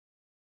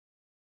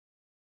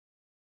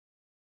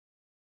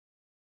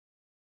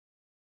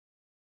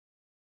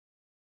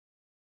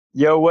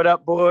Yo, what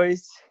up,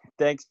 boys?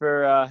 Thanks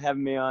for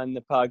having me on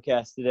the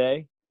podcast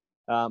today.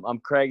 I'm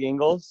Craig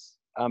Engels.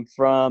 I'm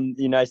from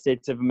the United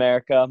States of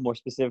America, more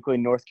specifically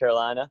North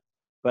Carolina,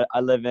 but I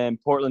live in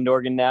Portland,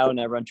 Oregon now, and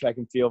I run track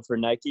and field for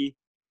Nike.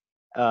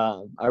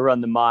 I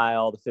run the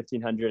mile, the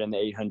 1500, and the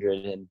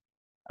 800, and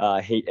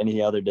I hate any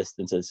other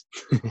distances.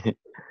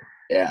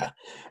 Yeah,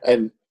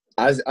 and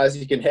as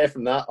you can hear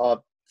from that,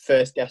 our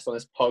first guest on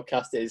this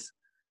podcast is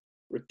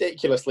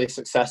ridiculously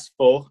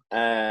successful.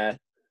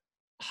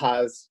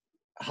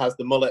 Has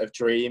the mullet of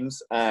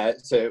dreams.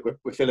 So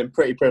we're feeling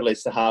pretty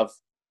privileged to have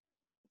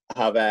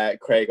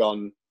Craig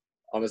on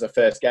as a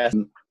first guest.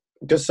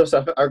 Just sort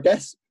of, I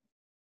guess,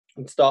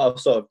 start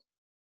off sort of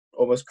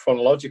almost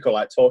chronological,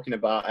 like talking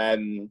about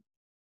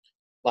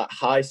like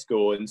high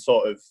school and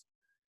sort of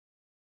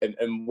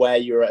and where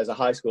you were at as a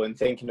high school, and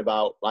thinking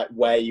about like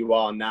where you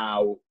are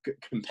now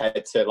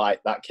compared to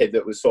like that kid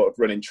that was sort of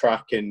running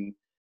track and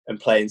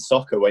playing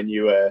soccer when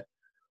you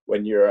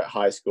were at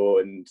high school,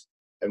 and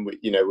we,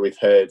 we've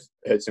heard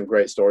some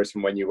great stories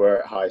from when you were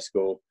at high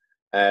school.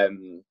 But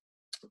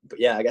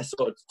yeah, I guess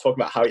sort of talk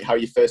about how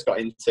you first got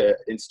into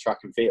track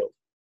and field.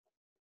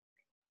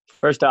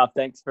 First off,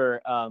 thanks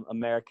for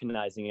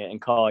Americanizing it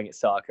and calling it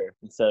soccer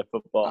instead of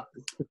football.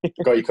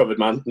 Got you covered,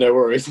 man. No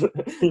worries.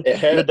 It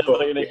hurt, but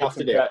we have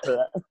to do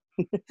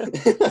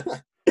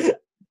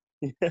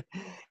it.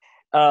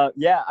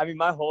 Yeah, I mean,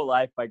 my whole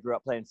life I grew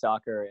up playing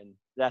soccer, and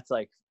that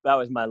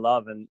was my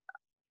love, and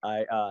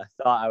I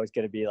thought I was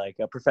going to be like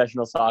a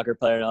professional soccer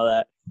player and all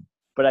that.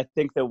 But I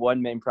think the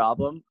one main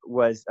problem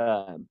was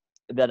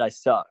that I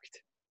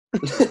sucked.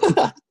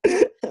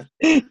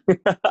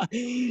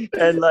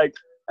 And like,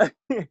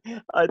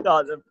 I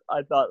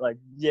thought like,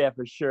 yeah,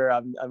 for sure,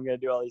 I'm gonna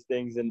do all these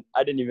things, and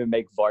I didn't even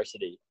make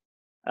varsity.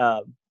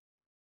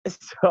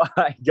 So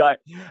I got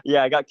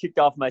kicked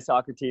off my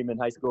soccer team in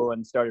high school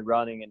and started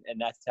running, and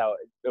that's how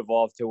it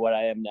evolved to what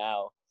I am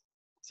now.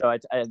 So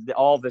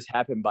all of this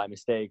happened by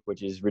mistake,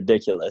 which is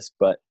ridiculous,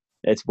 but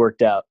it's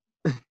worked out.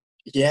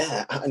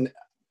 Yeah, and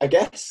I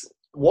guess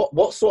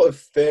what sort of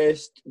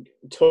first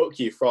took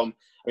you from?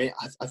 I mean,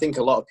 I think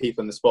a lot of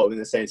people in the sport are in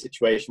the same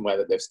situation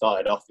where they've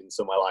started off in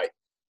somewhere like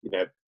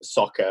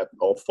soccer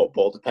or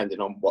football, depending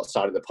on what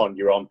side of the pond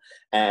you're on,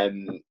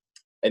 and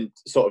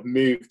sort of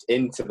moved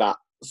into that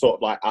sort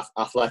of like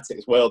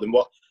athletics world. And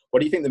what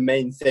do you think the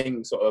main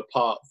thing, sort of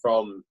apart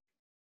from,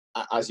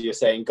 as you're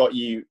saying, got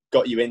you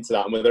into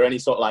that? And were there any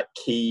sort of like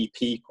key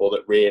people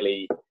that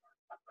really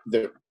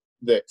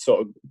that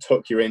sort of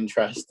took your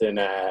interest and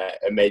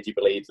made you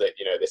believe that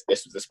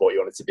this was the sport you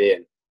wanted to be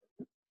in?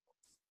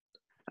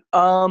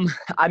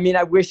 I mean,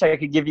 I wish I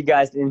could give you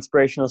guys an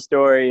inspirational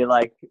story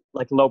like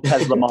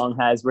Lopez Lemong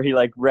has, where he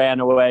like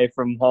ran away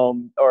from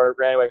home, or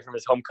ran away from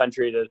his home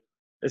country to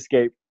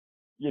escape,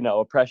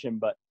 oppression.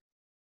 But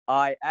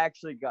I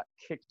actually got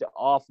kicked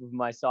off of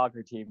my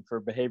soccer team for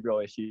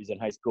behavioral issues in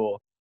high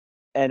school,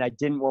 and I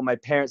didn't want my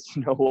parents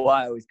to know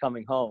why I was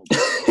coming home.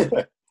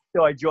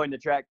 So I joined the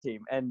track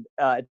team, and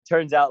it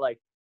turns out like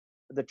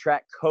the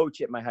track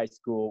coach at my high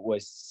school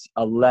was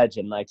a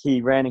legend. Like, he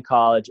ran in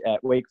college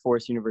at Wake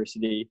Forest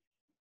University.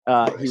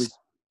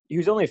 He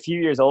was only a few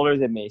years older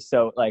than me,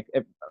 so like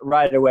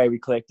right away we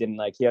clicked, and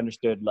like he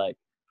understood like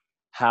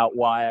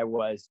why I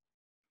was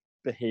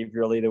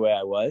behaviorally the way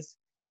I was.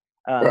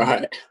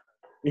 Right.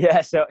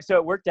 Yeah, so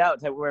it worked out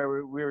to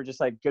where we were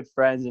just like good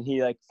friends, and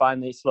he like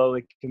finally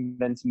slowly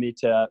convinced me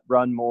to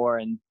run more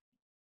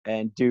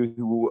and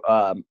do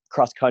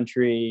cross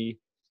country.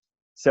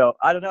 So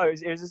I don't know.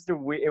 It was just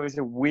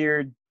a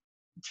weird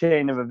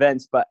chain of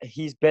events, but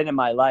he's been in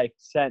my life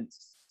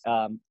since.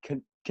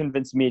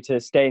 Convinced me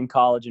to stay in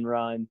college and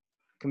run,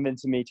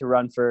 convincing me to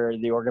run for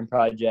the Oregon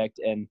Project,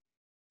 and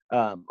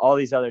all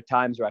these other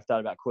times where I've thought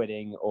about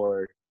quitting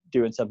or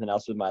doing something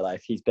else with my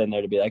life. He's been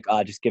there to be like,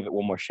 just give it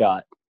one more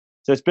shot.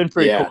 So it's been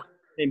pretty cool.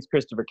 His name's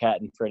Christopher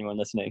Catton, for anyone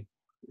listening.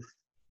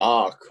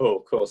 Oh,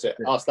 cool. So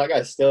that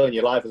guy's still in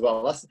your life as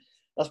well.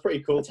 That's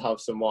pretty cool to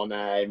have someone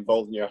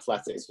involved in your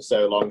athletics for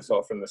so long,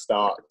 sort of from the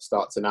start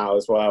to now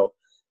as well.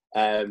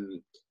 I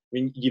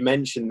mean, you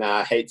mentioned that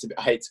I hate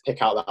to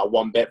pick out that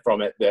one bit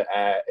from it, that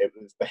it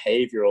was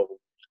behavioural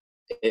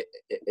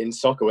in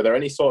soccer. Were there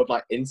any sort of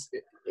like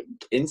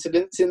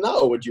incidents in that,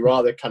 or would you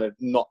rather kind of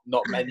not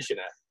mention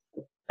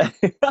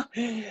it?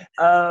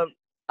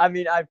 I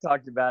mean, I've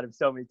talked about him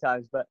so many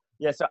times, but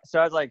yeah. So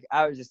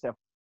I was just a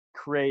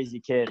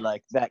crazy kid,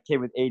 like that kid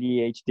with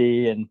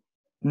ADHD and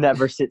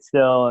never sit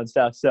still and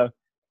stuff. So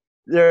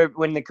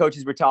when the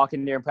coaches were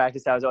talking during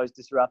practice, I was always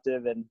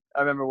disruptive. And I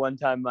remember one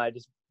time I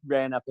just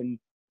ran up, and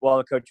while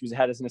the coach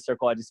had us in a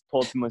circle, I just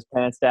pulled someone's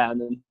pants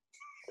down, and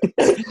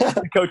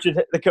the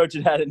coach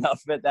had had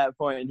enough at that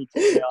point, and he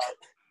kicked me off.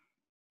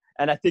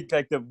 And I think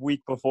like the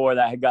week before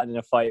that, I had gotten in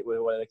a fight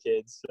with one of the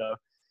kids. So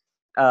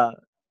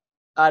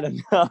I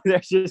don't know.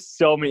 There's just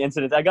so many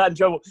incidents. I got in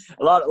trouble.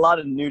 A lot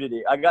of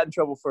nudity. I got in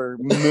trouble for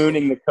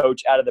mooning the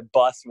coach out of the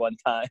bus one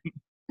time.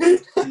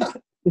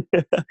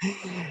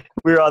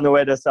 We were on the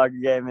way to a soccer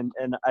game,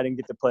 and I didn't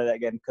get to play that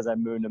game because I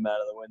mooned him out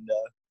of the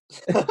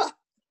window.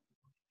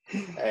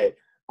 Hey,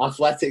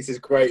 Athletics is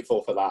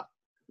grateful for that.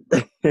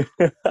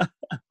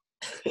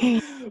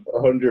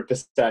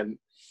 100%.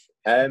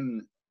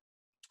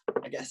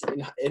 I guess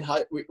in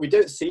high, we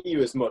don't see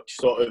you as much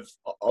sort of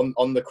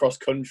on the cross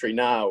country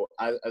now,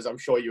 as I'm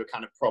sure you were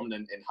kind of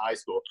prominent in high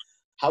school.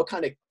 How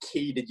kind of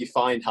key did you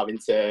find having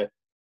to,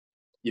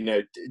 you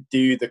know,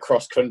 do the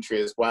cross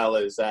country as well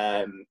as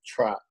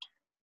track?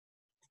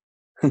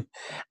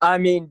 I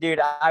mean, dude,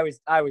 I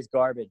was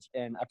garbage,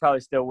 and I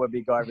probably still would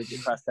be garbage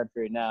at cross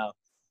country now.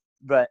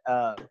 But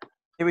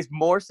it was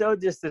more so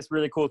just this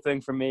really cool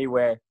thing for me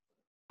where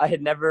I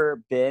had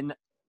never been.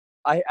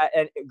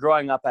 And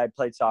growing up, I had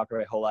played soccer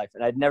my whole life,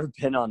 and I'd never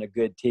been on a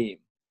good team.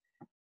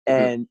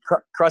 And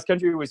cross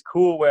country was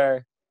cool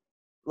where,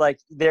 like,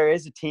 there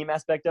is a team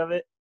aspect of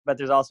it, but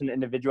there's also an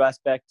individual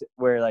aspect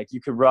where, like,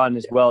 you could run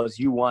as well as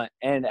you want,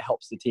 and it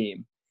helps the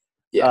team.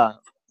 Yeah.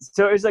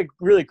 So it was, like,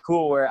 really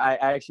cool where I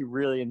actually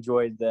really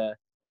enjoyed the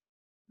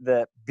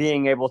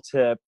being able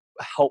to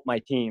help my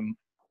team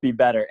be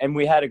better. And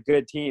we had a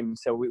good team,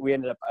 so we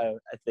ended up, I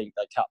think,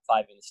 like top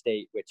 5 in the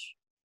state, which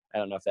I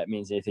don't know if that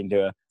means anything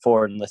to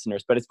foreign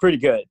listeners, but it's pretty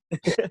good.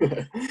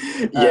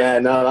 Yeah,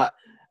 no, that,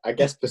 I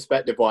guess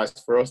perspective-wise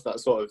for us, that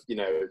sort of, you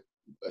know,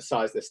 the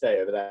size of the state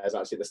over there is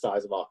actually the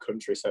size of our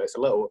country, so it's a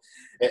little,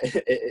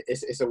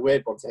 it's a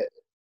weird one to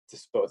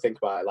sort of think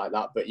about it like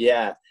that. But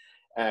yeah,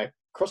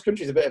 cross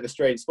country is a bit of a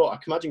strange sport. I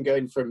can imagine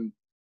going from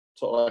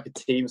sort of like a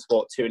team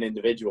sport to an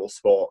individual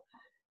sport.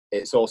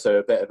 It's also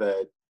a bit of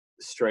a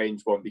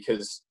strange one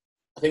because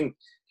I think,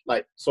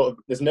 like, sort of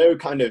there's no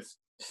kind of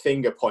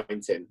finger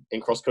pointing in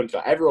cross country.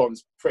 Like,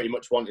 everyone's pretty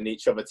much wanting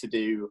each other to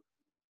do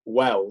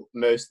well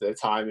most of the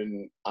time,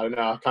 and I don't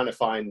know, I kind of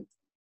find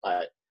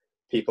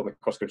people in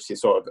cross country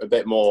sort of a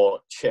bit more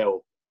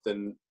chill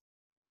than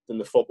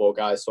the football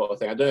guys sort of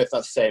thing. I don't know if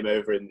that's the same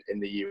over in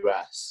the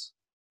US.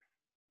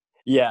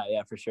 Yeah,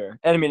 for sure.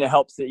 And I mean, it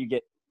helps that you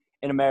get,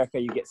 in America,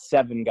 you get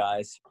 7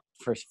 guys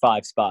for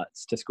 5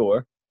 spots to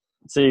score.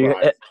 So you,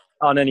 right,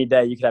 on any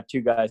day, you could have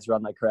 2 guys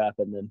run like crap,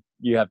 and then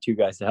you have 2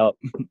 guys to help.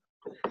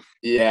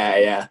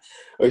 Yeah.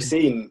 We've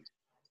seen,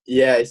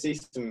 I see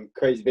some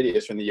crazy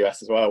videos from the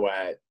US as well,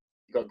 where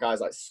you've got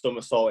guys like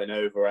somersaulting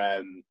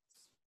over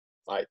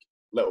like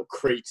little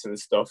creeks and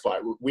stuff.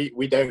 Like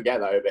we don't get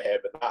that over here,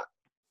 but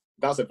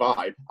that's a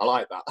vibe. I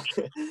like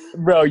that.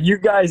 Bro, your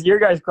guys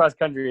cross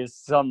country is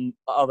some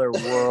other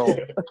world.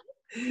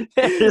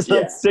 There's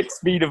like 6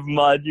 feet of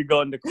mud. You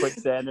go into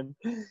quicksand, and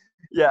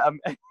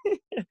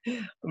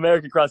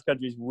American cross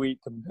country is weak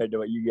compared to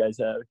what you guys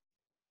have.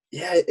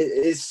 Yeah,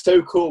 it's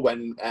so cool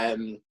when I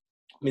mean,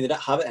 they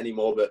don't have it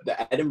anymore, but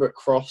the Edinburgh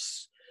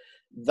Cross,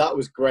 that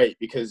was great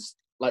because,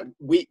 like,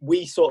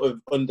 we sort of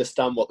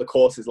understand what the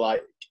courses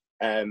like.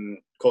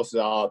 Courses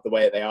are the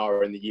way they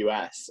are in the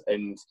US,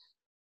 and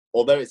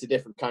although it's a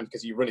different kind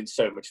because you're running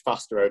so much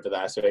faster over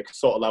there, so it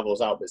sort of levels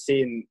out. But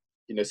seeing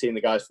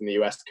the guys from the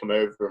US come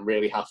over and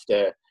really have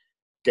to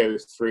go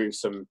through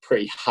some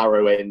pretty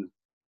harrowing,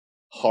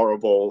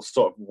 horrible,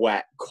 sort of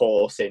wet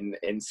course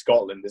in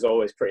Scotland is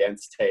always pretty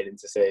entertaining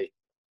to see.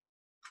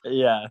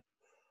 Yeah,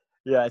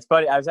 it's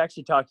funny. I was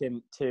actually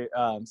talking to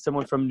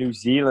someone from New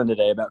Zealand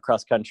today about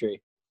cross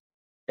country,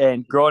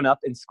 and growing up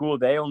in school,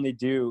 they only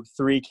do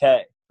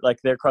 3K. Like,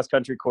 their cross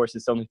country course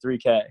is only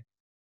 3K.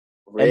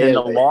 Really? And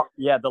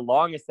then the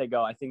longest they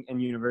go, I think, in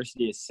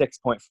university is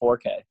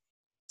 6.4K.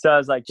 So I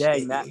was like,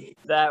 dang,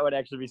 that would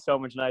actually be so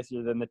much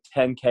nicer than the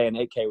 10K and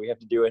 8K we have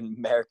to do in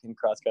American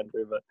cross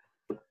country. But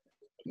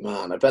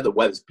man, I bet the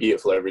weather's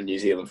beautiful over in New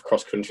Zealand for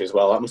cross country as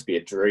well. That must be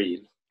a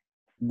dream.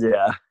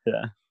 Yeah,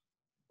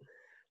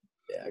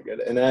 good.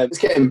 And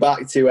getting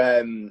back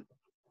to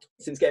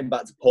since getting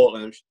back to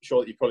Portland, I'm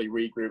sure that you probably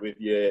regroup with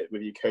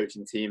your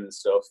coaching team and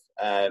stuff.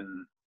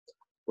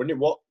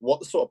 Wondering what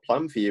the sort of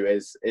plan for you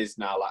is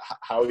now. Like,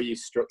 how are you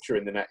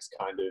structuring the next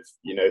kind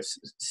of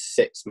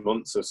 6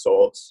 months of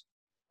sorts?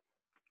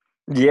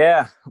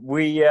 Yeah,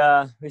 we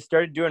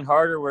started doing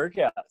harder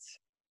workouts.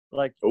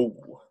 Like,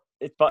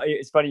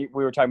 it's funny,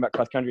 we were talking about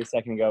cross country a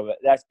second ago, but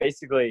that's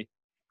basically,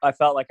 I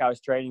felt like I was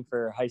training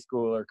for high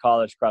school or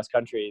college cross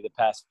country the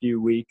past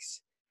few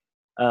weeks.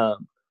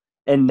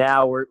 And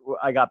now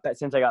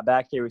since I got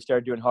back here, we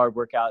started doing hard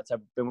workouts.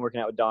 I've been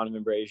working out with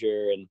Donovan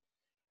Brazier,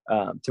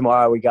 and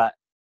tomorrow we got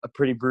a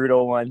pretty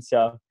brutal one.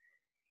 So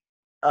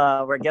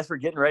I guess we're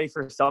getting ready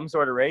for some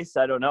sort of race.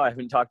 I don't know. I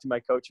haven't talked to my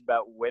coach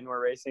about when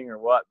we're racing or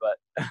what, but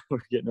we're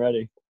getting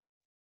ready.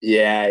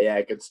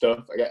 Yeah, good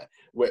stuff.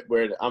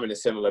 I'm in a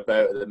similar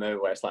boat at the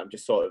moment where it's like I'm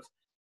just sort of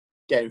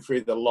getting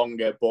through the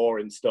longer,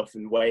 boring stuff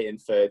and waiting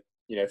for,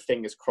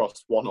 fingers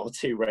crossed, 1 or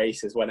 2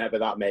 races, whenever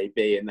that may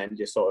be, and then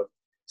just sort of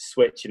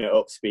switching it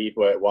up speed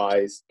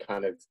work-wise,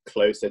 kind of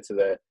closer to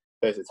the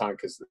time,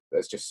 because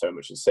there's just so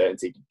much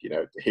uncertainty.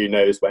 Who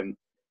knows when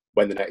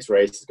the next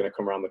race is going to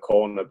come around the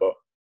corner, but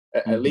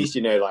at least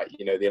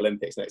the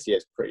Olympics next year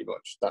is pretty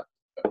much that.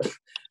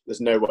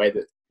 There's no way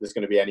that there's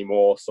going to be any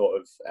more sort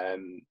of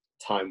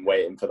time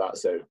waiting for that,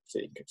 so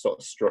you can sort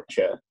of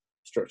structure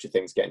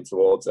things getting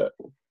towards it.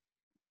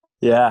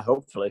 Yeah,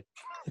 hopefully.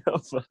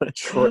 Hopefully.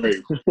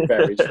 True,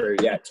 very true.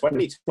 Yeah,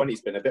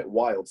 2020's been a bit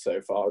wild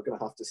so far. We're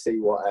gonna have to see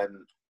what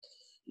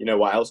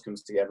what else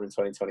comes together in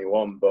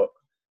 2021. But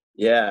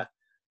yeah,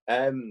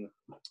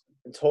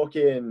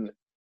 talking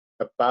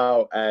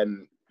about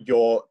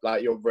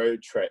your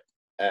road trip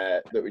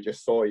that we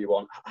just saw you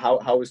on.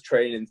 How was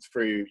training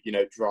through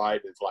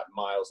driving for like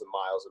miles and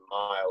miles and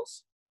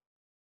miles?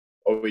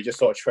 Or were we just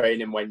sort of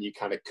training when you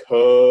kind of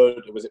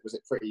could? Or was it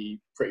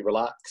pretty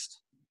relaxed?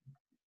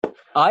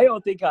 I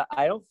don't think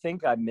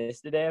I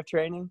missed a day of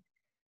training,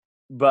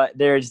 but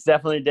there's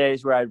definitely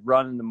days where I'd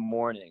run in the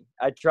morning.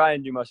 I try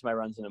and do most of my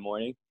runs in the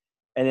morning,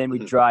 and then we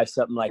drive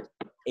something like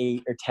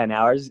 8 or 10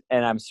 hours,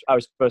 and I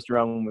was supposed to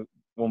run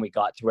when we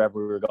got to wherever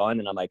we were going,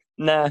 and I'm like,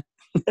 nah.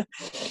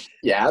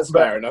 Yeah, that's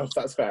fair enough.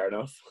 That's fair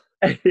enough.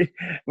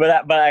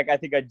 but I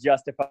think I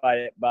justified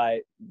it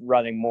by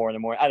running more in the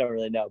morning. I don't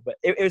really know, but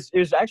it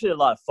was actually a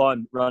lot of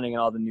fun running in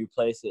all the new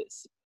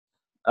places.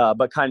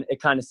 But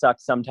it kind of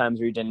sucked sometimes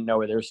where you didn't know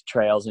where there's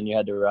trails and you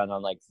had to run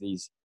on like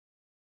these.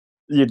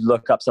 You'd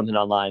look up something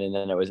online and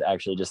then it was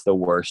actually just the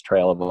worst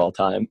trail of all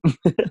time,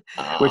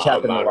 which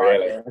happened a lot.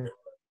 Really?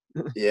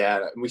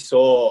 Yeah, we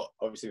saw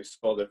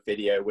the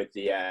video with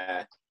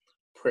the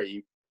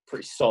pretty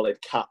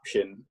solid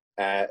caption.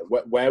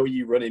 Where were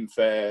you running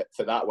for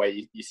that? Where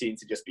you seem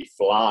to just be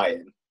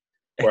flying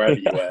wherever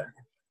you were.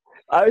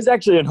 I was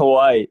actually in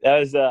Hawaii. That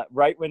was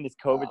right when this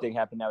COVID thing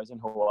happened. I was in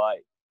Hawaii,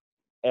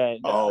 and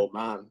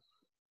man,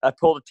 I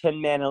pulled a 10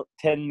 man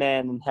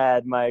and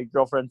had my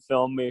girlfriend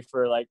film me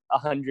for like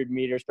 100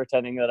 meters,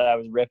 pretending that I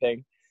was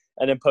ripping,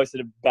 and then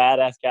posted a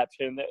badass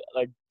caption that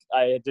like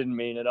I didn't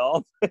mean at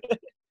all.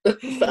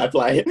 Fair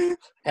play.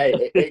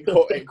 Hey,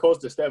 it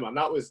caused a stir, man.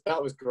 That was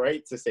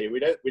great to see. We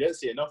don't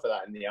see enough of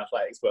that in the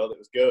athletics world. It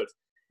was good.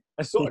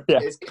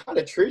 It's kind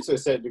of true to a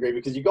certain degree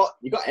because you got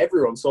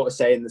everyone sort of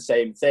saying the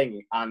same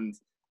thing, and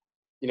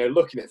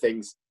looking at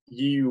things,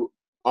 you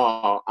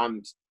are,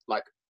 and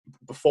like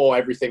before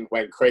everything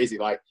went crazy,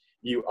 like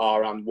you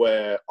are and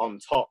were on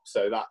top.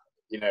 So that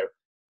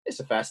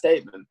it's a fair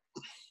statement.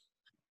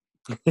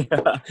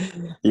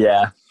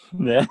 Yeah.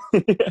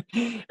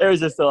 It was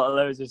just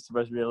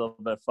supposed to be a little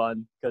bit of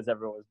fun because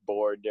everyone was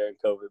bored during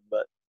COVID.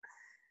 But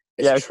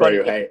it's it's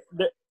true. funny. Hey,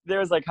 there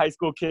was like high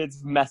school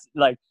kids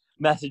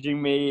messaging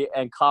me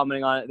and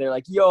commenting on it. They're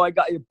like, "Yo, I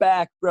got your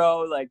back, bro.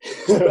 Like,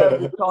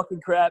 you're talking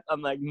crap."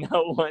 I'm like,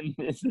 no one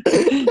is.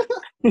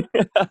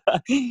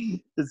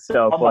 It's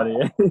so funny.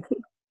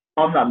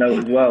 On that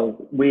note as well,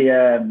 we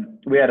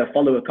had a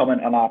follower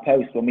comment on our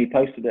post when we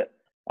posted it,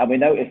 and we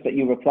noticed that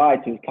you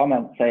replied to his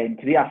comment saying,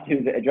 because he asked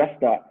who that addressed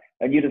that,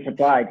 and you just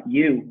replied,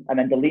 you, and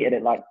then deleted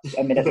it like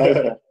a minute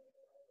later.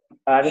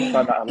 I just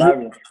found that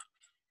hilarious.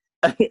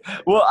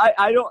 Well,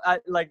 I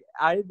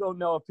don't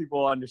know if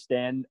people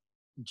understand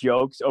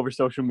jokes over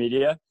social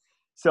media.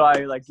 So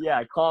I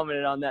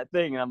commented on that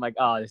thing, and I'm like,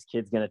 oh, this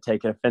kid's going to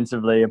take it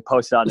offensively and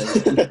post it on his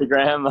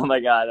Instagram. I'm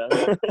like, I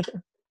don't.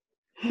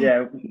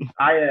 Yeah,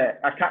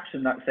 I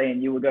captioned that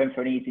saying you were going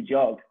for an easy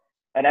jog,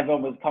 and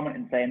everyone was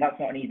commenting saying that's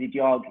not an easy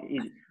jog.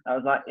 I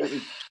was like,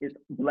 it's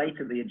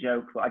blatantly a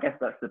joke, but I guess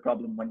that's the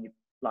problem when you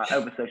like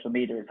over social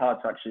media. It's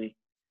hard to actually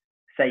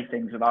say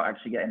things without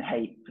actually getting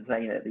hate for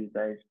saying it these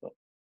days. But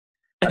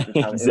that's just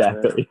how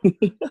exactly.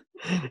 It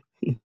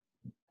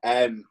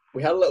is.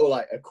 We had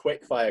a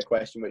quick fire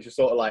question, which was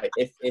sort of like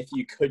if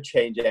you could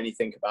change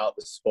anything about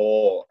the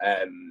sport,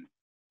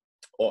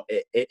 or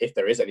if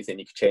there is anything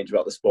you could change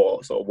about the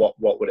sport, so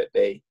what would it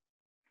be?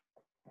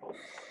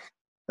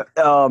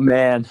 Oh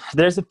man,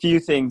 there's a few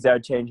things I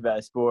would change about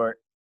the sport,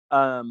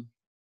 but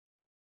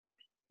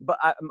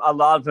a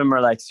lot of them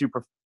are like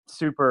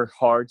super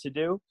hard to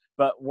do.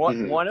 But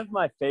one of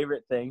my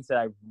favorite things that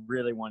I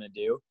really want to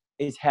do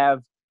is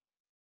have.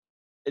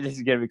 This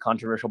is going to be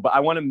controversial, but I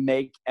want to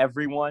make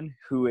everyone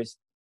who is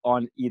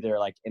on either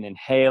like an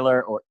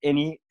inhaler or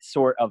any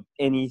sort of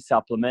any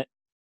supplement,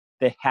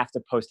 they have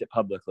to post it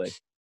publicly.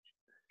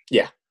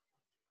 Yeah.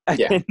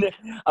 Yeah.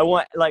 I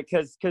want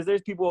because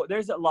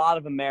there's a lot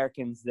of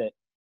Americans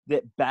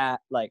that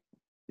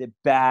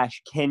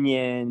bash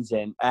Kenyans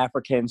and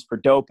Africans for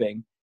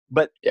doping,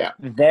 but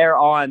they're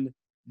on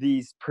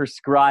these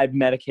prescribed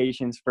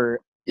medications for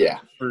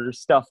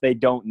stuff they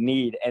don't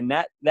need, and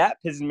that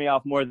pisses me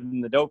off more than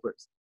the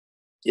dopers.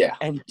 Yeah.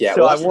 And yeah.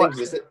 so well, I want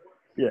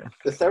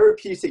the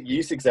therapeutic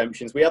use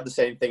exemptions. We have the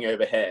same thing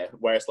over here,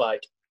 where it's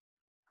like,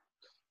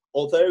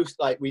 although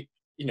like we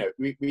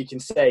can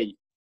say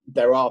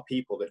there are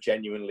people that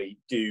genuinely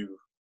do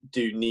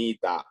need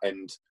that,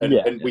 and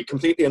we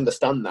completely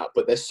understand that,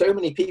 but there's so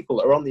many people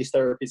that are on these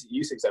therapeutic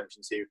use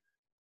exemptions who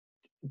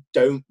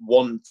don't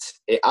want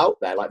it out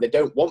there. Like, they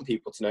don't want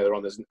people to know they're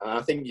on this. And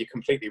I think you're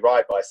completely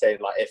right by saying,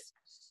 like,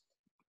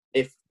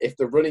 if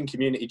the running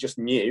community just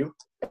knew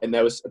and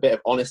there was a bit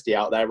of honesty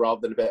out there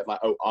rather than a bit of like,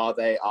 oh, are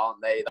they,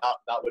 aren't they,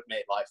 that would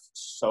make life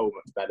so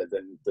much better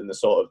than the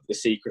sort of the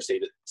secrecy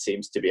that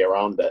seems to be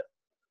around it.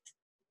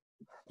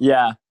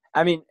 Yeah.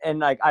 I mean, and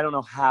like, I don't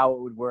know how it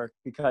would work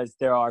because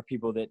there are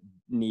people that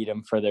need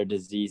them for their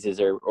diseases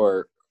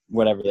or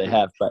whatever they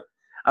have. But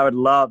I would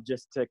love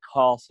just to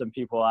call some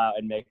people out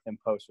and make them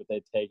post what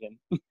they've taken.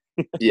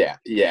 Yeah,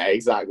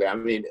 exactly.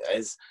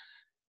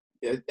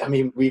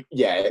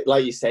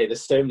 Like you say,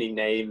 there's so many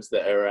names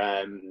that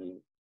are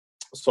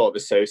sort of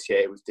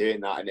associated with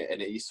doing that,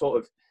 and you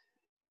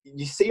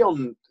see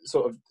on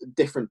sort of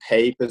different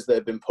papers that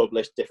have been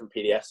published, different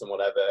PDFs and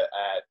whatever,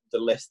 the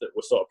list that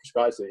was sort of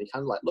prescribed to them. You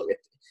kind of like, look, if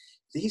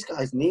these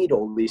guys need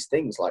all these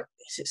things, like,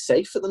 is it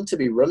safe for them to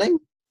be running?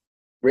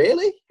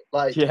 Really?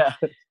 Like, Yeah.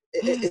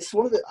 It's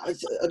one of the, I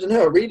don't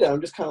know, I read it, I'm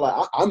just kind of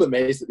like, I'm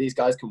amazed that these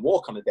guys can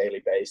walk on a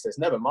daily basis,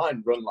 never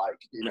mind run like,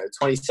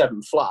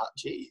 27 flat,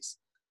 jeez.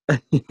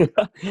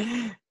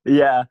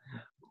 Yeah.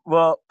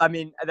 Well, I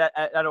mean,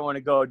 I don't want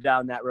to go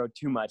down that road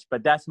too much,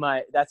 but that's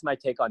my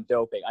take on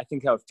doping. I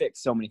think that would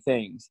fix so many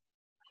things.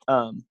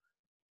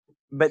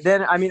 But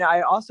then, I mean,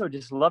 I also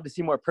just love to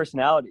see more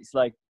personalities,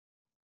 like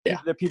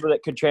the people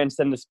that could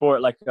transcend the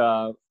sport, like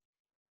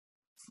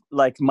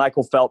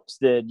Michael Phelps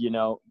did.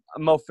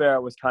 Mo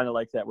Farah was kind of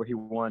like that, where he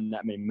won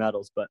that many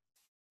medals. But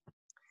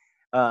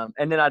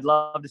and then I'd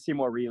love to see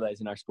more relays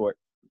in our sport.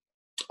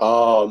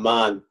 Oh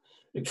man,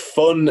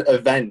 fun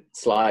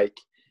events. Like,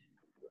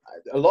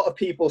 a lot of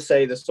people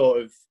say the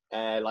sort of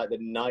like the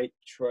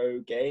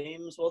Nitro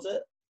Games, was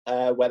it,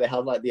 where they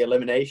have like the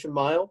elimination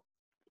mile.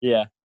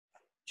 Yeah.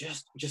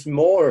 Just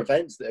more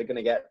events that are going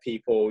to get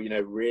people,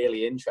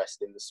 really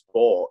interested in the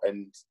sport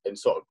and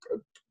sort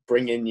of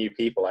bring in new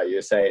people, like you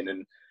were saying.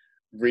 And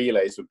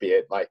relays would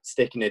be like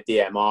sticking a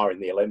DMR in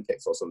the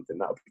Olympics or something.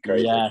 That would be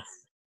crazy.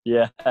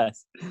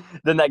 Yes.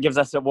 Then that gives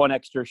us one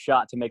extra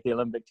shot to make the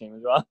Olympic team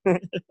as well.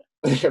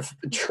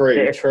 True.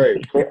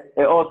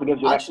 It also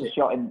gives you an extra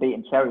shot in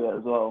beating Chariot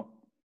as well.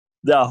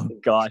 Oh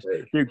gosh,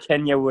 dude,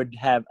 Kenya would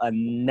have a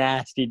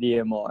nasty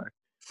DMR.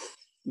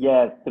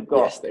 Yeah, they've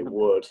got. Yes, they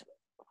would.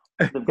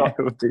 They've got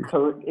is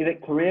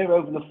it career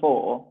over the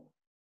 4,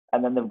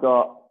 and then they've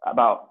got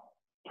about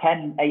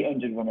 10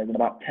 800 runners and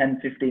about 10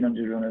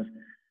 1500 runners.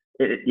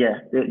 It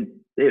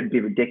would be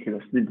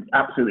ridiculous. They'd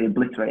absolutely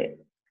obliterate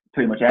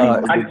pretty much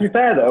anyone. And to be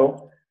fair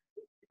though,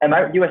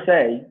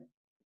 USA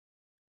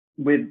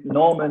with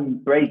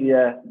Norman,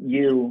 Brazier,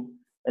 you,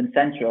 and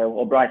Centro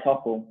or Bryce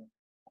Hockle,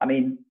 I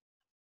mean,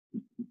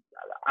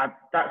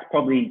 that's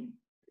probably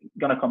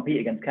going to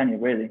compete against Kenya,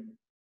 really.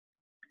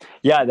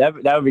 Yeah, that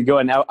would be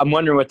good. Now I'm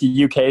wondering what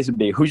the UK's would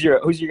be. Who's your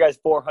guys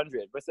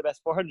 400? What's the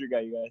best 400 guy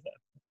you guys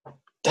have?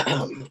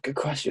 Damn, good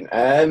question.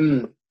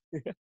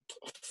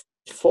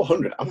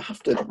 400. I'm gonna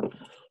have to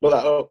look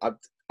that up.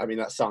 I mean,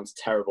 that sounds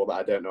terrible that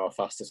I don't know a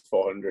fastest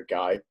 400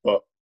 guy,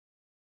 but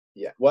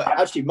yeah. Well,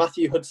 actually,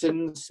 Matthew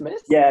Hudson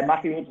Smith. Yeah,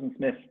 Matthew Hudson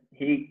Smith.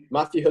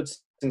 Matthew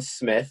Hudson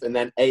Smith, and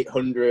then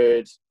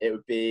 800. It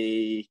would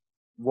be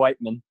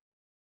Whiteman.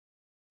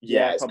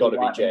 Yeah, it's got to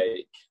be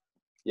Jake.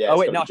 Yeah. Oh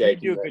wait, no, he'd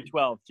do a good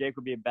 12. Jake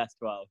would be a best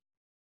 12.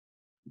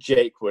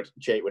 Jake would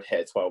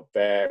hit 12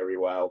 very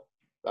well.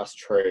 That's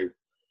true.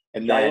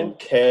 And then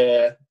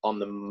Kerr on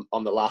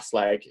the last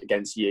leg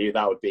against you,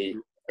 that would be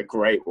a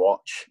great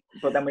watch.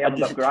 But then we haven't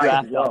got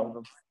Grimes as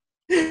well.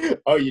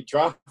 Oh, you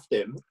draft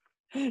him?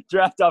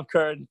 Draft off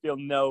Kerr and feel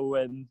no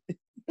win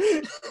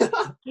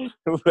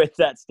with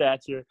that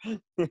stature.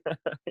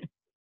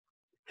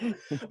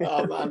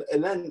 Oh man!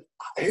 And then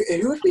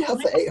who would we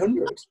have for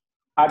 800?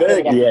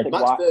 Bergen.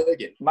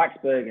 Max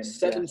Bergen.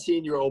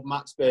 17-year-old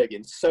Max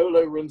Bergen.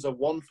 Solo runs a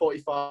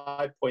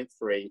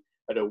 1:45.3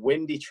 at a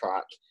windy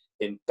track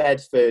in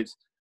Bedford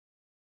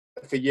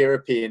for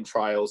European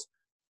trials.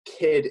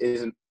 Kid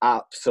is an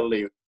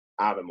absolute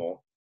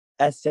animal.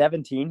 At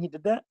 17, he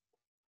did that?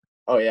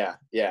 Oh, yeah.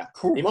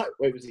 Cool.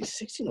 Was he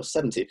 16 or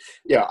 17?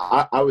 Yeah,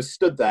 I was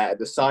stood there at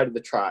the side of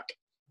the track.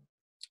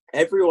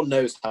 Everyone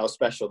knows how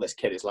special this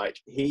kid is. Like,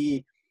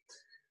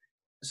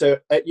 so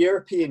at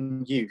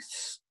European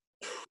Youths,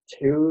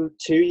 two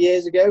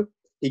years ago,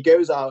 he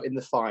goes out in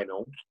the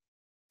final.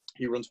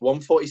 He runs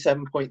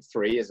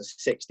 1:47.3 as a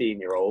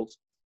 16-year-old.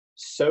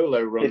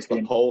 Solo runs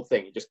the whole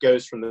thing. He just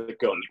goes from the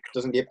gun.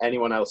 Doesn't give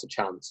anyone else a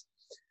chance.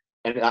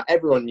 And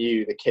everyone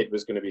knew the kid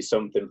was going to be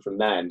something from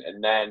then.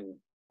 And then,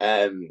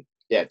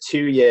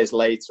 2 years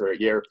later at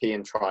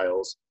European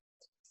trials,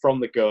 from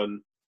the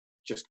gun,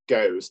 just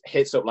goes,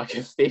 hits up like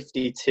a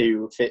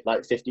 52,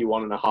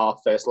 51 and a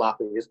half first lap.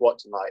 And you're just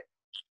watching, like,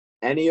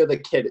 any other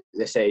kid at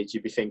this age,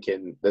 you'd be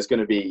thinking there's going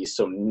to be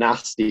some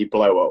nasty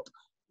blow up.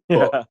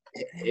 But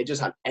it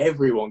just had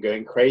everyone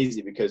going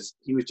crazy because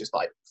he was just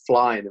like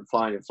flying.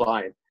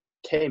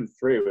 Came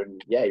through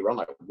and he ran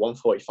like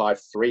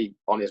 1:45.3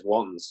 on his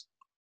ones.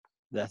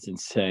 That's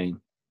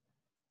insane.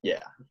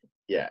 Yeah.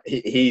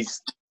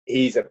 He's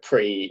a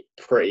pretty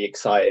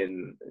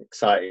exciting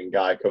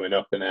guy coming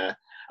up. And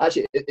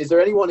actually, is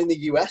there anyone in the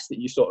US that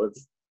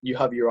you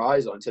have your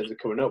eyes on in terms of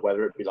coming up,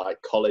 whether it be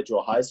like college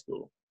or high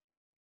school?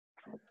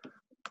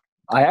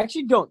 I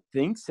actually don't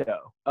think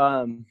so.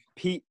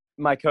 Pete,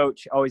 my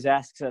coach, always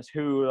asks us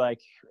who,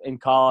 like, in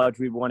college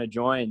we want to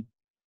join.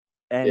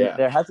 And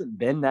there hasn't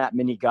been that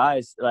many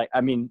guys. Like,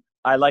 I mean,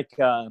 I like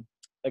a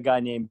guy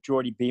named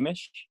Jordy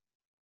Beamish.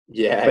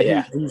 Yeah, but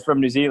yeah. he's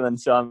from New Zealand,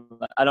 so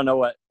I don't know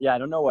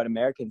what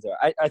Americans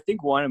are. I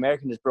think one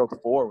American just broke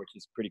 4, which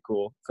is pretty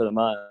cool for the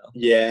mile.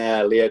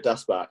 Yeah, Leo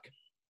Dasbach.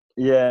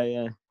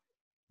 Yeah.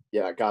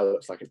 Yeah, that guy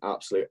looks like an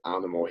absolute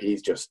animal.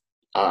 He's just.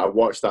 I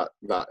watched that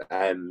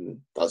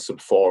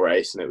sub 4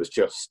 race, and it was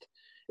just.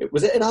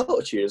 Was it in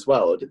altitude as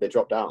well, or did they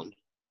drop down?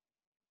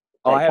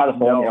 Oh, I have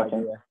California, no I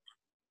think. idea.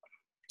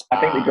 I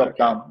think they dropped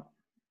down.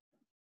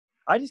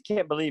 I just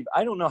can't believe.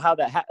 I don't know how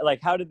that.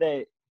 How did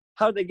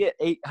they get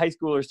 8 high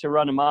schoolers to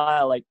run a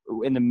mile like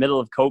in the middle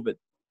of COVID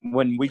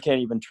when we can't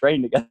even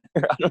train together?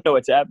 I don't know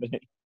what's happening.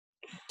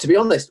 To be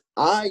honest,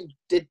 I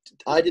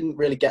didn't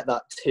really get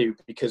that too,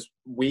 because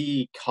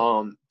we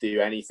can't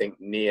do anything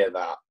near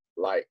that.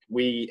 Like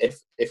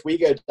if we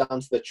go down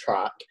to the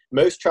track,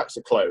 most tracks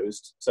are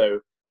closed. So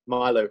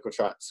my local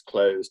track's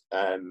closed,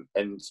 and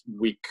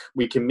we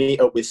can meet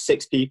up with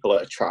 6 people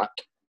at a track,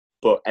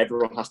 but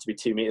everyone has to be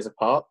 2 meters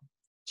apart.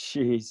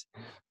 Jeez.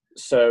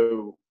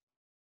 So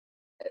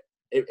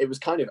it was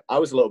kind of, I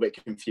was a little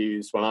bit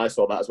confused when I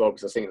saw that as well,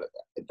 because I was thinking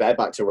that they're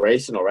back to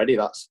racing already.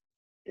 That's,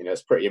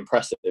 it's pretty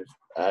impressive.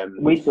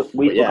 We still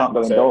can't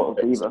go indoors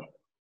either.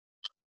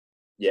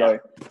 Yeah. Sorry.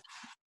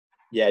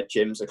 Yeah,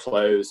 gyms are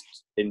closed,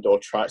 indoor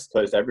tracks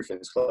closed,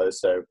 everything's closed.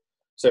 So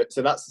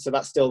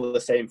that's still the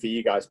same for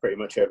you guys pretty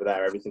much over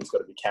there. Everything's got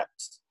to be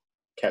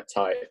kept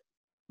tight.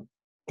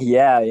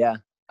 Yeah.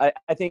 I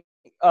think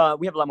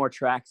we have a lot more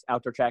tracks,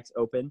 outdoor tracks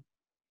open.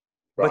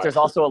 Right. But there's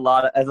also a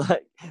lot of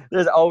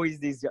there's always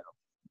these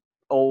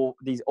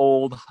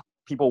old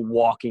people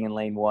walking in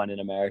lane 1 in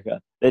America.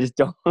 They just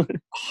don't.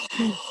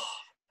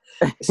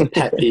 It's a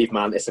pet peeve,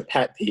 man. It's a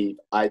pet peeve.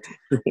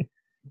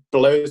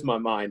 Blows my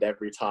mind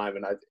every time,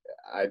 and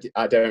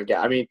I don't get.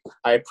 I mean,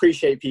 I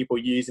appreciate people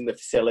using the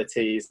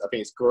facilities. I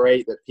think it's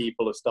great that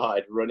people have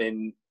started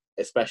running,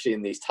 especially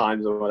in these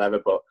times or whatever.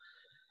 But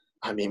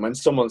I mean, when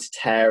someone's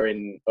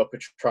tearing up a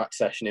track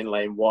session in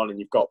lane 1 and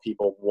you've got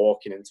people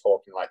walking and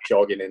talking like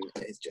jogging, and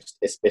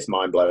it's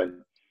mind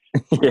blowing.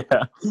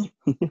 Yeah.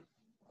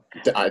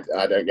 I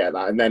don't get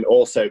that. And then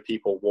also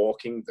people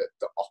walking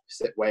the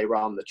opposite way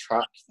around the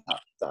track,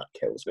 that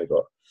kills me.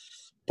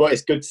 But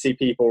it's good to see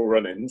people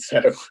running. So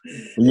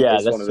yeah,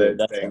 it's that's one of those true.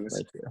 That's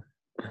things.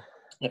 True.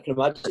 I can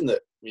imagine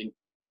that. I mean,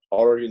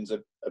 Oregon's a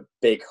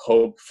big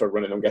hub for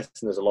running. I'm guessing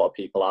there's a lot of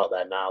people out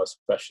there now,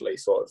 especially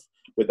sort of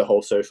with the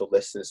whole social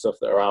distance stuff,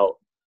 that are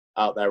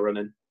out there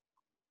running.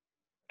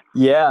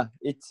 Yeah,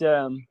 it's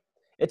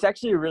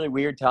actually a really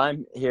weird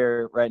time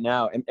here right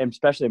now, and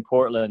especially in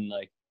Portland.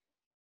 Like,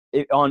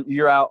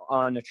 you're out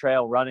on a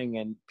trail running,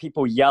 and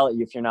people yell at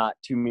you if you're not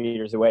 2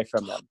 meters away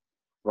from them.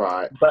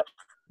 Right.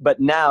 But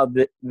now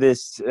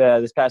this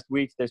past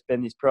week, there's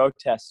been these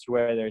protests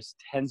where there's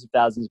tens of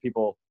thousands of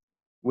people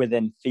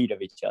within feet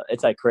of each other.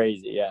 It's like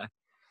crazy.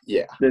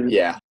 Yeah.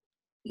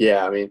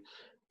 I mean,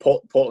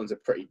 Portland's a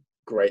pretty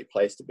great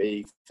place to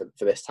be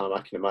for this time,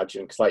 I can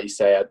imagine. Because like you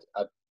say,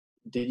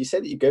 did you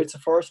say that you go to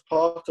Forest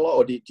Park a lot,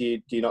 or do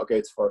you not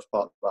go to Forest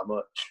Park that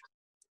much?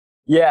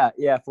 Yeah.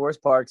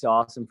 Forest Park's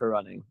awesome for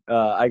running.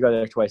 I go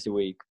there twice a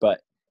week,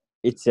 but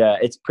it's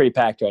pretty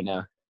packed right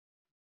now.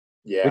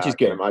 Yeah, which is I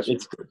can good. imagine.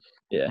 It's good.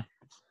 Yeah.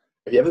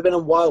 Have you ever been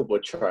on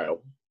Wildwood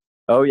Trail?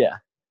 Oh yeah.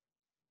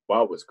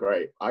 Wildwood's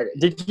great.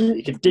 Did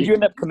you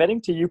end up committing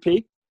to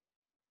UP?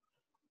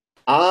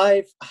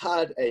 I've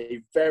had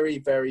a very,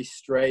 very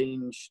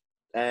strange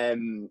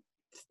thing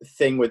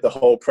with the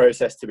whole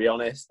process, to be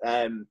honest.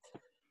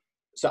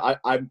 So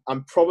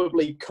I'm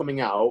probably coming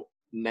out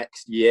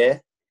next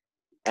year,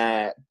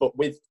 but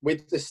with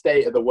the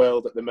state of the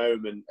world at the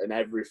moment and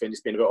everything, it's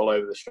been a bit all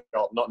over the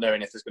shop, not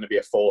knowing if there's going to be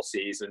a fall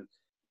season.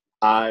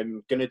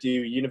 I'm going to do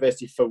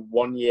university for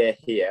 1 year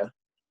here,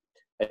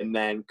 and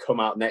then come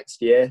out next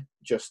year,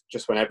 just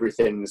when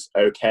everything's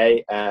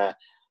okay.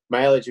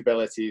 My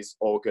eligibility is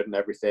all good and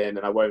everything,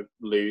 and I won't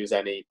lose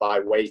any by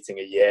waiting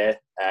a year.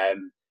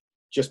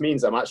 Just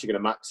means I'm actually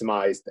going to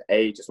maximise the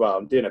age as well.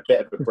 I'm doing a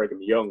bit of a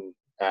Brigham Young,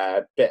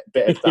 bit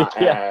of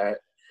that,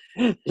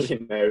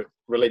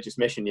 religious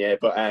mission year.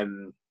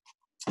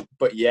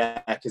 But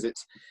yeah,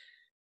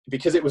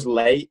 because it was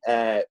late.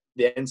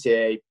 The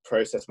NCAA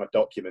processed my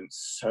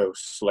documents so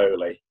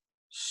slowly,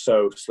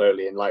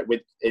 and like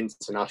with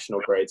international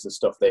grades and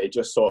stuff, they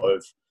just sort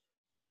of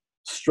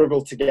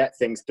struggled to get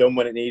things done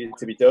when it needed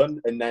to be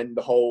done. And then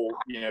the whole,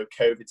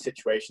 COVID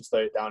situation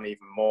slowed it down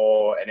even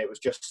more. And it was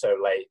just so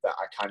late that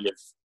I kind of,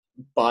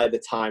 by the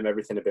time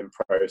everything had been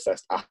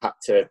processed, I had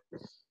to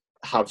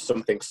have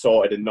something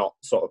sorted and not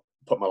sort of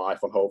put my life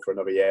on hold for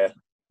another year.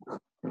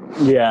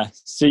 Yeah.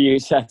 So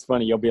that's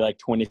funny. You'll be like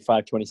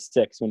 25,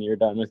 26 when you're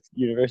done with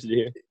university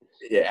here.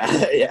 Yeah.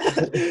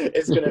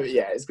 It's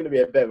gonna be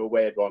a bit of a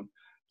weird one.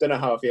 Don't know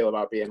how I feel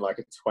about being like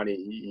a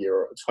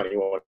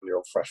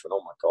 21-year-old freshman.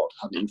 Oh my god,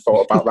 I hadn't even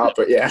thought about that.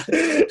 But yeah,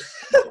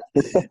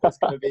 that's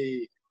gonna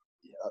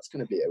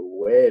be a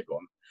weird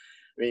one.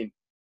 I mean,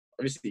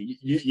 obviously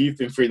you've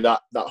been through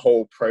that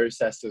whole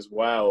process as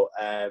well,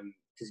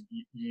 because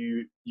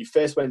you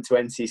first went to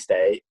NC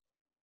State.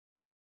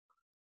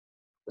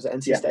 Was it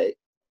NC State?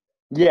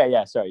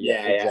 Yeah. Sorry.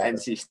 Yeah,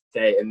 Exactly. NC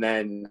State. And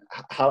then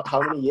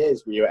how many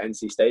years were you at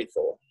NC State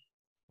for?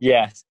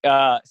 Yes.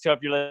 So if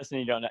you're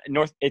listening, you don't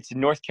know. It's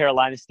North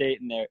Carolina State,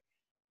 and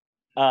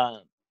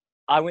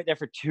I went there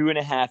for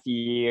 2.5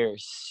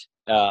 years.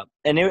 And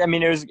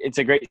it's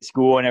a great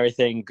school and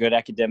everything, good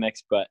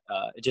academics, but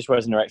it just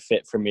wasn't the right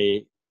fit for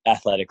me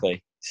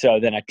athletically. So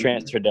then I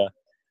transferred to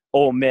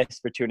Ole Miss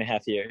for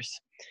 2.5 years,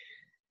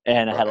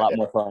 and I had a lot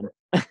more fun.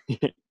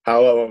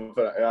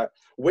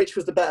 Which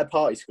was the better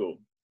party school?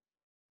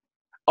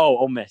 Oh,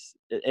 Ole Miss,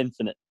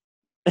 infinite.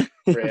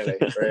 Really.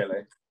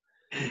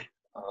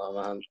 Oh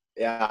man,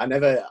 yeah. I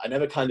never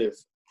kind of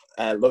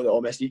looked at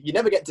Ole Miss. You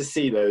never get to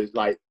see those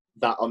like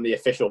that on the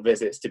official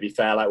visits. To be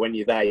fair, like when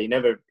you're there, you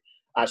never.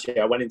 Actually,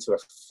 I went into a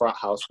frat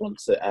house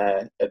once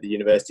at the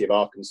University of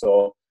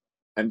Arkansas,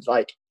 and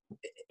like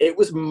it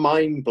was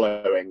mind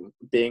blowing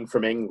being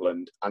from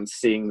England and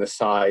seeing the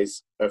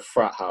size of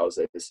frat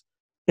houses,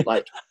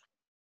 like.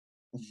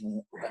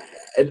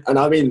 And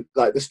I mean,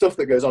 like the stuff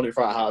that goes on in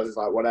frat houses,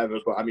 like whatever.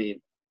 But I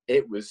mean,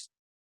 it was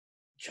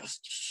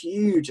just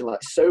huge, and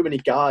like so many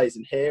guys,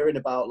 and hearing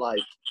about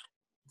like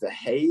the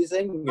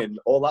hazing and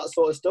all that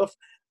sort of stuff.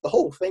 The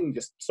whole thing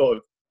just sort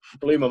of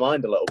blew my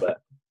mind a little bit.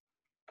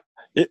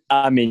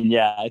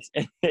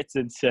 It's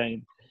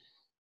insane.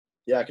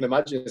 Yeah, I can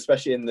imagine,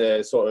 especially in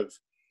the sort of.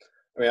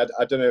 I mean,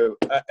 I don't know.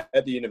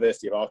 At the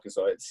University of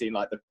Arkansas, it seemed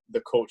like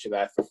the culture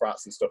there for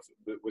frats and stuff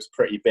was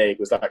pretty big.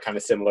 Was that kind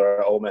of similar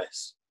at Ole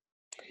Miss?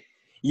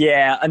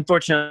 Yeah,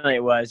 unfortunately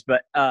it was,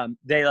 but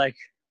they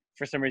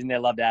for some reason they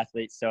loved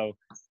athletes, so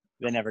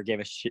they never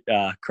gave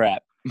a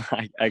crap.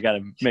 I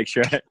gotta make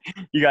sure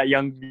you got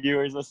young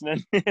viewers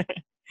listening.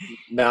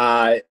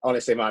 Nah,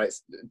 honestly, man,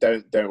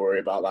 don't worry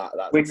about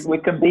that. We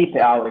can beep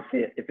it out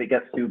if it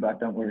gets too bad.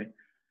 Don't worry.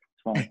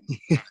 Fine.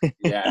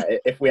 Yeah,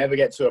 if we ever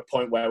get to a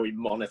point where we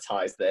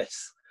monetize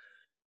this,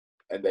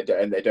 and they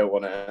don't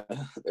want to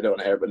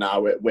hear it, but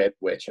now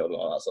we're chilled and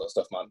all that sort of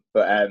stuff, man.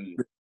 But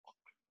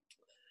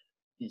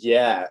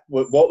yeah,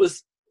 what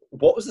was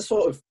the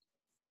sort of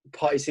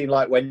party scene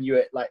like when you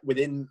were like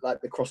within like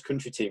the cross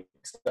country team?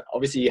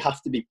 Obviously, you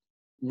have to be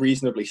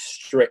reasonably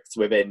strict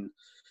within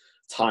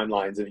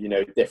timelines of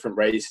different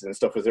races and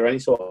stuff. Was there any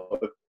sort of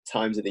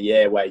times of the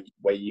year where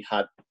you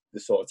had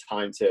the sort of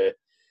time to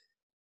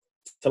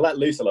let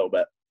loose a little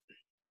bit?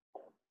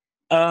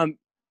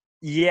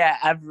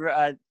 Yeah,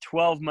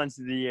 12 months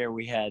of the year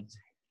we had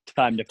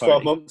time to party.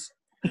 12 months?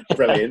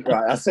 Brilliant.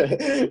 Right,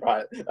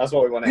 that's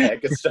what we want to hear.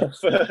 Good stuff.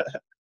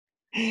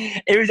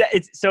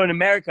 So in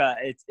America,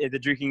 the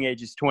drinking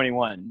age is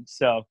 21.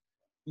 So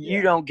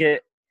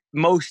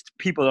most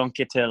people don't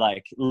get to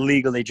like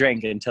legally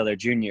drink until they're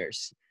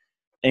juniors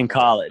in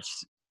college.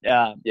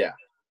 Yeah.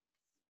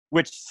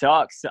 Which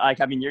sucks.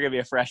 Like, I mean, you're gonna be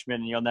a freshman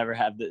and you'll never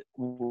have the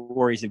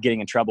worries of getting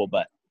in trouble.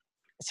 But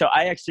so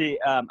I actually,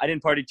 I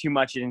didn't party too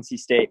much at NC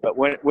State, but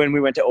when we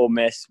went to Ole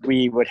Miss,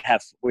 we would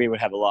have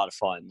a lot of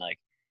fun. Like,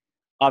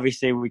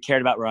 obviously, we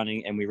cared about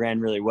running and we ran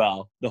really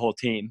well, the whole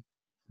team.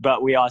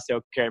 But we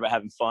also cared about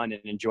having fun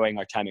and enjoying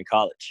our time in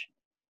college,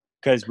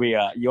 because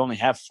you only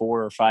have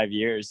 4 or 5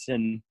 years,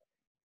 and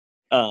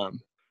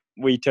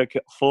we took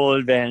full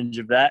advantage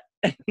of that.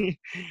 Me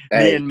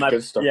and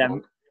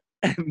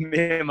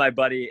my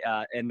buddy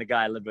and the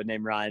guy I lived with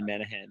named Ryan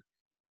Manahan,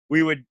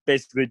 we would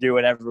basically do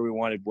whatever we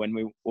wanted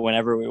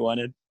whenever we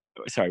wanted.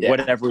 Sorry,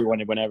 whatever we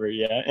wanted whenever.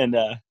 Yeah, and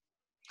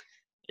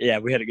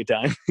we had a good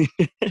time.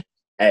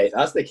 Hey,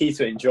 that's the key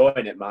to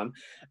enjoying it, man.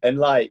 And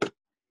like,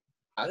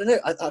 I don't know,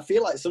 I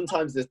feel like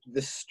sometimes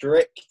the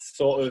strict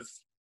sort of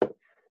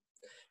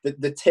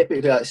the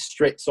typically like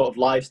strict sort of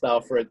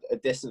lifestyle for a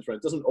distance run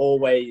doesn't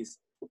always,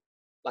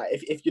 like,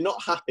 if you're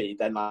not happy,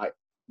 then like,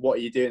 what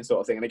are you doing,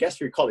 sort of thing. And I guess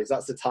through college,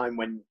 that's the time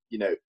when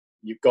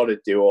you've got to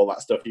do all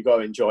that stuff. You've got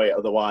to enjoy it,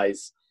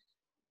 otherwise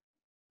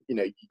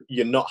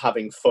you're not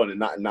having fun,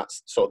 and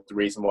that's sort of the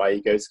reason why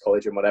you go to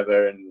college and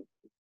whatever. And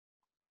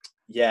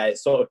yeah,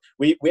 it's sort of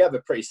we have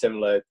a pretty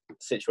similar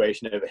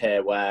situation over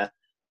here where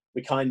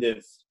we kind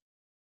of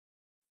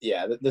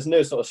there's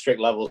no sort of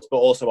strict levels, but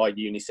also our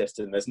uni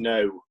system, there's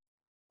no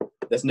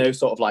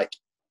sort of like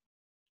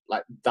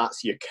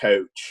that's your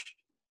coach,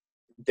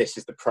 this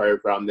is the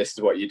program, this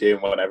is what you're doing,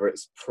 whatever.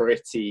 It's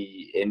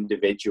pretty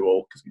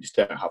individual because we just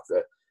don't have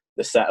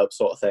the setup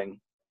sort of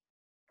thing.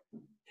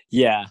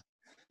 Yeah.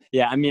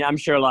 I mean, I'm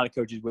sure a lot of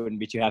coaches wouldn't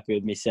be too happy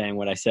with me saying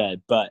what I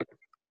said, but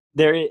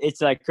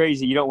it's like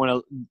crazy. You don't want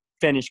to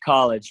finish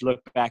college,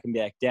 look back and be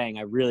like, dang,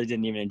 I really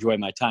didn't even enjoy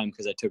my time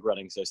because I took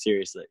running so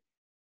seriously.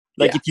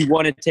 Like, if you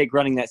want to take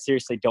running that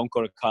seriously, don't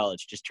go to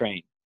college, just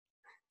train.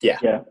 Yeah.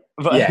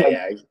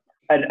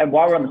 And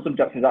while we're on the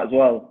subject of that as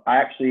well,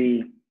 I'm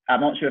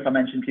not sure if I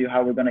mentioned to you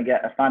how we're going to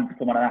get a fan to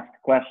come on and ask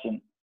a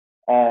question.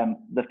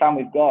 The fan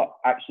we've got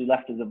actually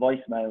left us a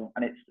voicemail,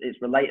 and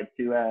it's related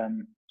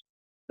to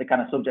the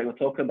kind of subject we're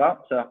talking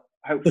about. So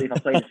hopefully, if I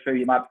play this through,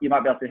 you might be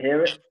able to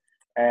hear it.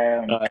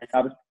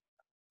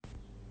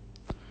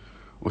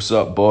 What's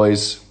up,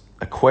 boys?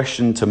 A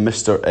question to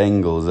Mr.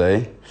 Engels,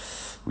 eh?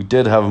 We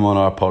did have him on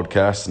our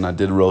podcast, and I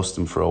did roast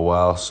him for a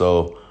while,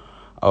 so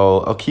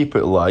I'll keep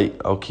it light.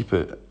 I'll keep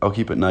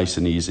it nice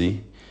and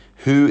easy.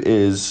 Who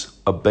is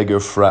a bigger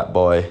frat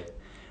boy,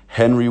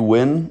 Henry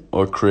Wynn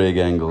or Craig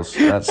Engels?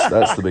 That's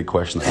the big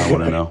question that I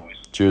want to know.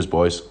 Cheers,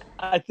 boys.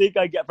 I think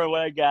I get, from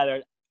what I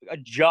gathered,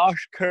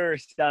 Josh Kerr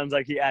sounds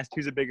like he asked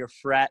who's a bigger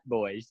frat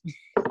boy,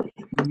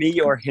 me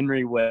or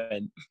Henry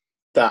Wynn.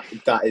 That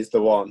is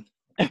the one.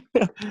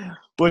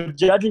 Well,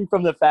 judging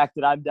from the fact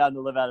that I'm down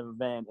to live out of a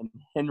van and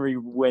Henry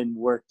Wynn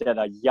worked at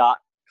a yacht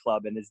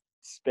club in his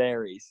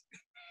Sperry's,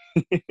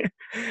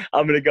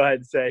 I'm going to go ahead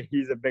and say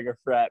he's a bigger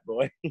frat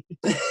boy.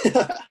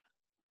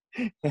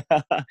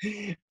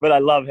 But I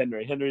love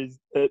Henry. Henry's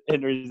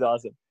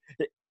awesome.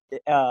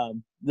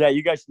 Yeah,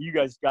 you guys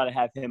got to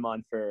have him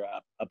on for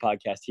a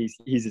podcast. He's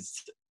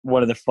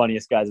one of the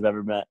funniest guys I've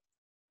ever met.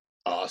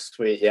 Oh,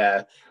 sweet.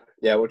 Yeah.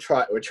 We're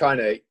trying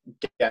to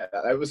get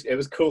that. It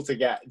was cool to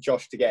get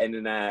Josh to get in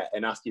and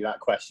ask you that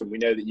question. We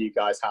know that you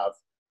guys have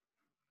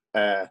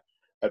a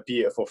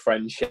beautiful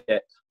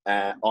friendship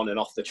on and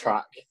off the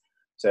track,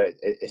 so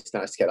it's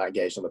nice to get that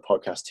engaged on the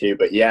podcast too.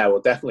 But yeah,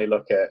 we'll definitely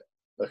look at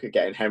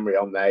getting Henry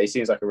on there. He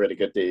seems like a really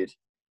good dude.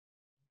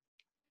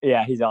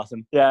 Yeah, he's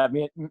awesome. Yeah,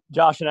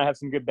 Josh and I have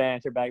some good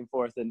banter back and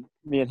forth, and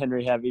me and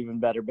Henry have even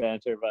better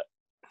banter. But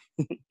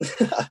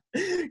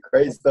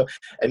great stuff.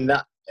 And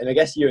I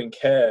guess you and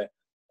Kerr,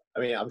 I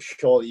mean, I'm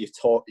sure that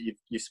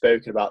you've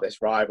spoken about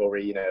this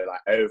rivalry, you know,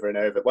 like over and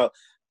over. Well,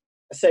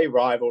 I say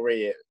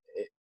rivalry, it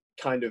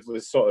kind of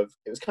was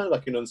it was kind of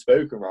like an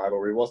unspoken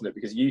rivalry, wasn't it?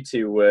 Because you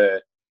two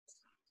were,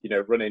 you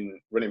know,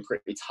 running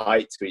pretty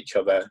tight to each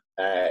other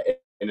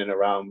in and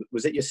around.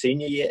 Was it your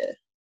senior year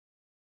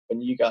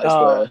when you guys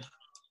were?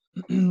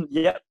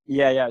 Yeah.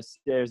 It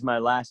was my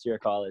last year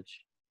of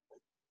college.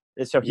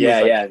 So he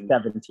was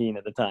 17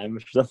 at the time,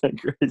 or something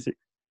crazy.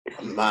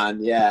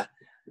 Man, yeah.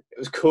 It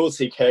was cool to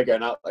see Kerr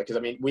going out there, because I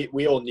mean,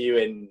 we all knew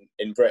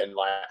in Britain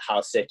like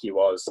how sick he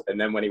was, and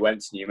then when he went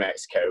to New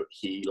Mexico,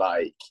 he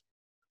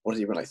what did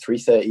he run, like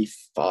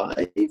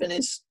 3:35 in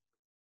his,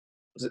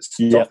 was it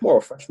sophomore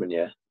or freshman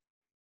year?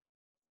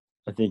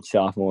 I think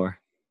sophomore.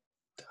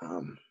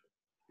 That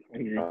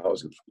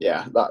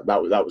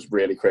was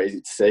really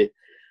crazy to see. I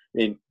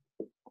mean,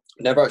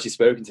 never actually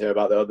spoken to him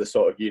about the other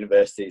sort of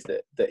universities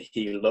that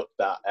he looked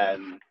at,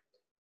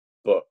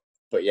 but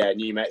yeah,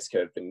 New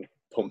Mexico have been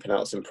pumping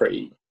out some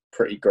pretty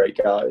great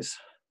guys.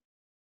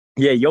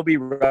 Yeah, you'll be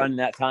running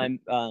that time.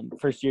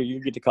 First year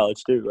you get to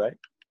college too, right?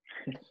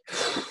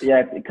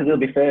 Yeah, because he'll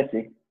be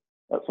 30.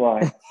 That's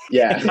why.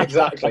 Yeah,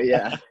 exactly.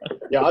 Yeah.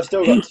 I've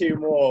still got 2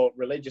 more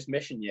religious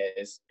mission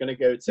years. Going to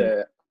go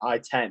to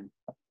I-10,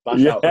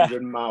 bash out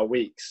 100-mile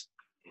weeks.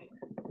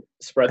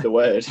 Spread the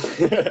word.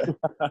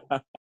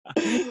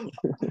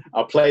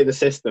 I'll play the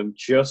system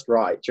just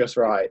right.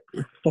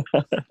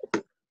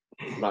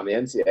 Man, the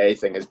NCAA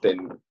thing has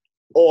been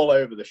all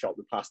over the shop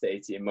the past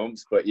 18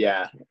 months. But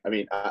yeah, I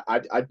mean,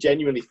 I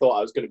genuinely thought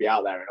I was going to be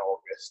out there in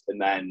August,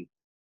 and then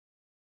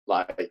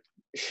like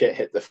shit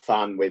hit the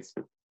fan with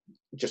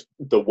just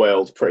the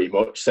world pretty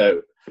much.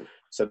 So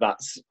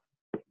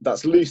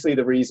that's loosely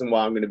the reason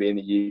why I'm going to be in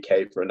the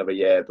UK for another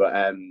year.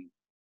 But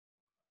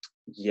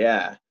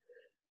yeah,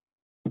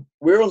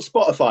 we were on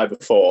Spotify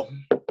before,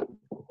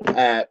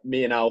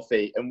 me and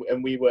Alfie,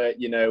 and we were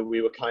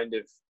kind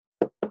of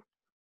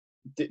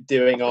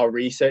doing our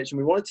research, and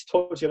we wanted to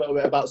talk to you a little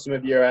bit about some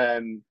of your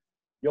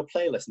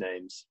playlist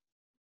names,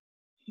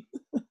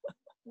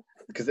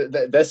 because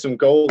there's some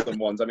golden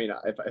ones. I mean,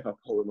 if I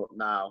pull them up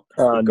now,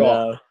 we've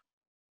got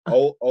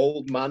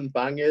old man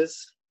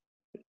bangers.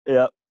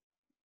 Yep,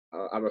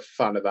 I'm a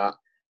fan of that.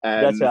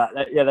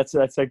 That's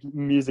like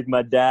music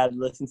my dad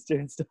listens to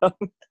and stuff.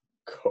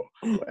 Cool.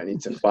 I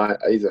need to find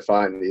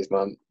these,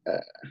 man.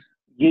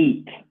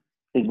 Yeet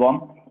is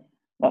one.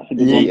 That's a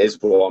good Yeet one. is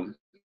one.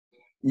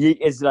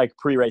 Yeet is like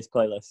pre-race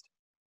playlist.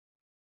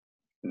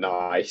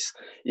 Nice.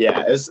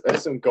 Yeah, there's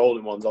some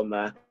golden ones on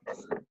there.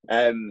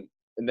 And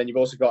then you've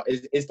also got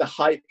is the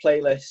hype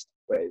playlist.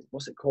 Wait,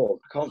 what's it called?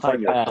 I can't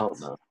find your account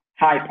now.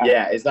 Hype.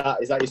 Yeah, is that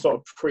your sort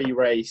of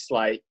pre-race,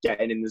 like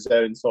getting in the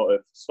zone sort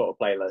of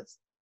playlist?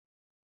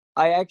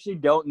 I actually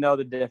don't know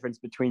the difference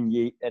between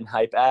Yeet and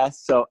Hype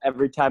Ass, so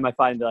every time I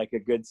find like a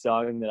good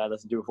song that I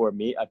listen to before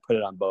meet, I put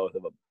it on both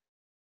of them.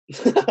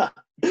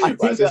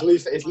 It's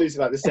loosely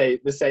like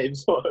the same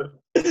sort of.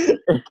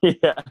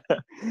 Yeah.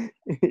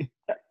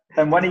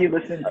 And when are you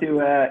listening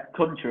to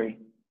country?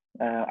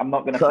 I'm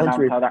not going to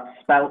pronounce how that's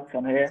spelt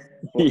on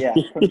here, but yeah,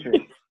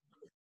 country.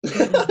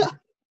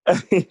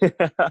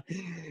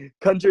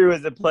 Country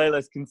was a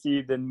playlist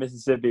conceived in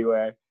Mississippi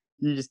where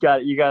you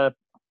gotta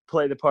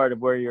play the part of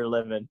where you're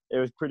living. It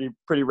was pretty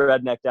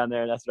redneck down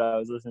there, and that's what I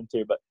was listening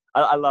to. But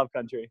I love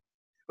country.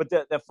 But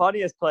the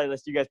funniest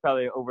playlist you guys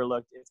probably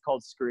overlooked, it's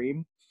called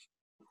Scream.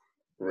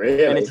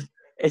 Really? And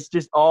it's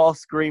just all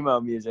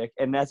screamo music,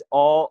 and that's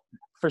all.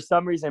 For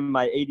some reason,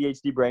 my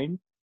ADHD brain,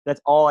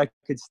 that's all I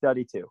could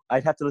study to.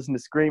 I'd have to listen to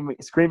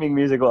screaming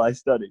music while I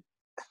studied.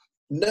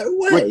 No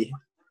way.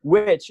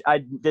 Which I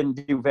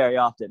didn't do very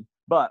often,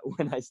 but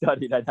when I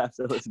studied, I'd have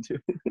to listen to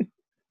it.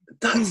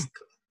 That's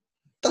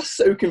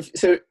so confusing.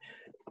 So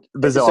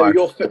bizarre.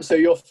 So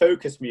your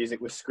focus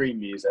music was screen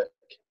music.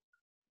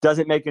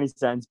 Doesn't make any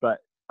sense, but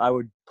I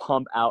would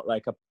pump out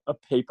like a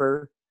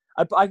paper.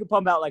 I could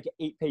pump out like an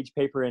 8-page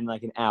paper in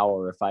like an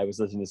hour if I was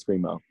listening to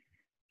screamo.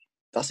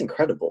 That's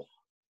incredible.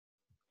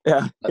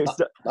 Yeah,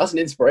 that's an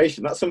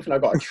inspiration. That's something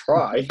I've got to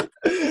try.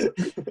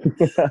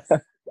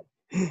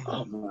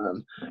 Oh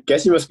man,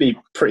 guess you must be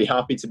pretty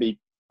happy to be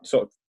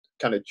sort of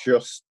kind of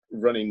just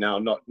running now,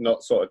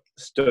 not sort of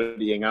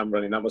studying and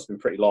running. That must have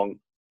been pretty long.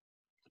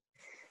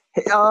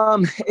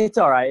 It's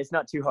all right. It's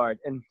not too hard,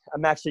 and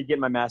I'm actually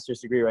getting my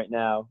master's degree right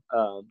now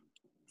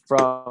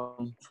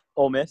from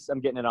Ole Miss.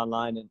 I'm getting it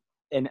online, and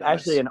Nice.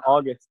 Actually in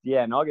August,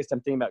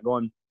 I'm thinking about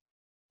going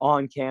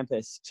on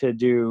campus to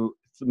do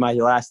my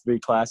last 3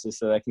 classes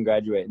so that I can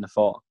graduate in the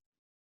fall.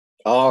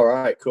 All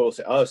right, cool.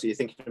 So you're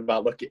thinking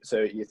about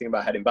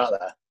heading back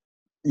there?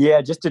 Yeah,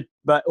 it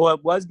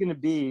was going to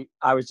be,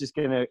 I was just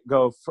going to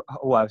go, I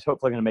was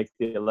hopefully going to make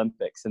the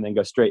Olympics and then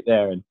go straight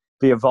there and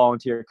be a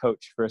volunteer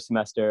coach for a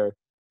semester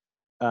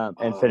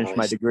and finish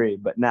my degree.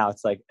 But now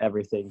it's like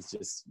everything's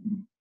just,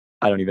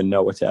 I don't even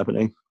know what's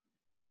happening.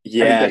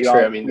 Yeah,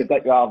 true. You've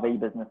got your RV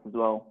business as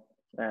well.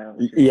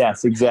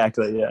 Yes,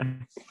 exactly. Yeah.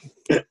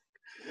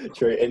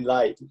 True. And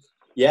like,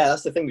 yeah,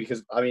 that's the thing,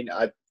 because I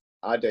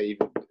don't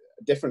even,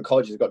 different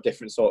colleges have got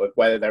different sort of,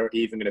 whether they're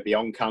even going to be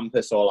on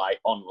campus or like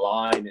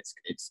online.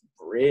 It's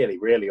really,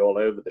 really all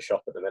over the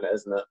shop at the minute,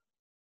 isn't it?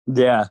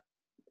 Yeah.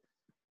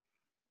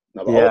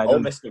 No, but Ole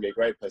Miss is going to be a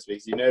great place,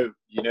 because you know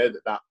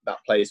that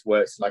place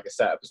works like a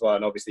setup as well,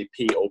 and obviously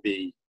Pete will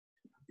be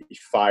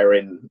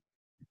firing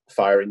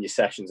your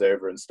sessions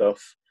over and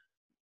stuff.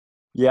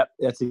 Yep,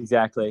 that's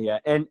exactly, yeah.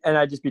 And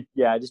I just be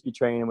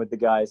training with the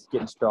guys,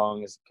 getting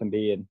strong as can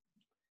be, and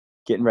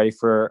getting ready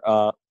for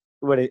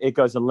it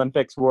goes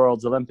Olympics,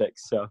 Worlds,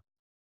 Olympics. So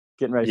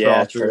getting ready for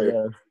all 3.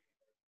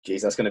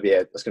 Geez, that's gonna be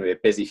a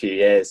busy few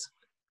years.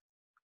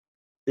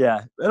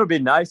 Yeah, it'll be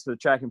nice for the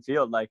track and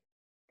field. Like,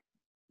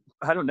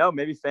 I don't know,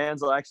 maybe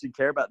fans will actually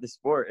care about the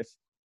sport. If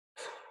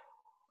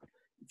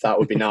that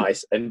would be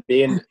nice. And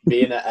being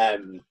at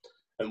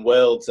and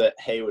Worlds at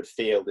Hayward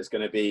Field is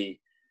going to be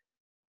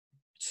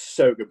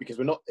so good, because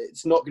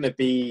it's not going to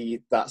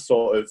be that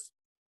sort of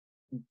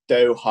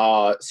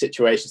Doha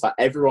situations. Like,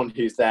 everyone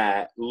who's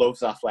there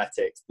loves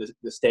athletics.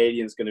 The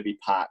stadium's going to be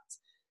packed,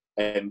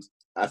 and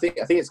I think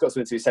it's got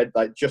something to be said,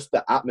 like just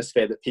the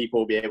atmosphere that people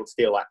will be able to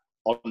feel like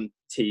on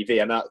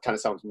TV. And that kind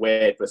of sounds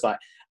weird, but it's like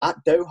at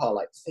Doha,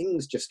 like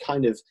things just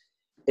kind of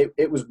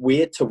it was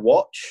weird to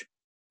watch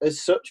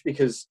as such,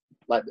 because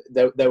like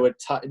there were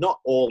not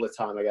all the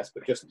time, I guess,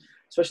 but just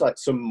especially like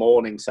some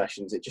morning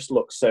sessions, it just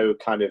looked so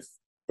kind of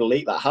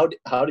bleak. Like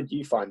how did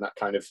you find that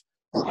kind of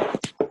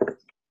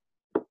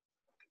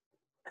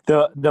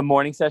the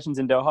morning sessions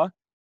in Doha?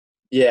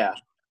 Yeah.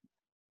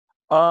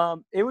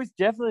 It was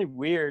definitely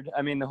weird.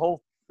 I mean, the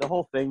whole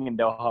thing in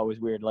Doha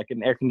was weird, like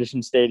an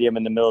air-conditioned stadium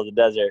in the middle of the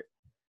desert.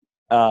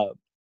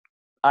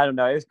 I don't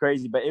know, it was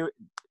crazy, but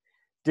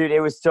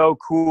it was so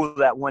cool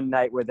that one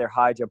night with their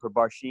high jumper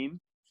Barshim.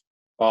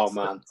 Oh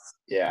man,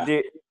 yeah.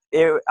 Dude,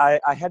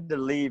 I had to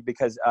leave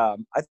because I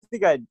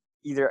think I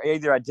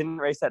either I didn't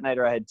race that night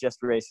or I had just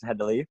raced and had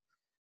to leave.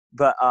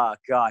 But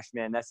gosh,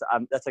 man, that's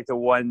like the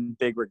one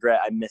big regret.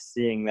 I missed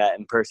seeing that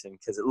in person,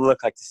 because it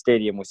looked like the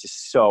stadium was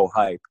just so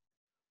hype.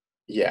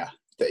 Yeah,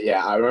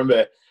 I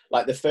remember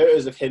like the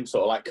photos of him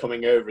sort of like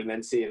coming over and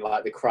then seeing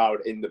like the crowd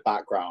in the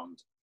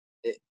background.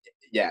 It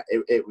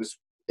was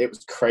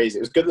crazy.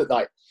 It was good that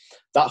like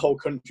that whole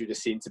country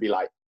just seemed to be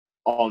like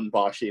on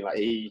Barshim. Like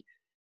he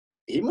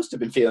must have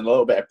been feeling a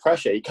little bit of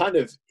pressure.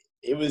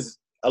 It was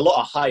a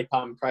lot of hype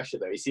and pressure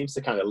though. He seems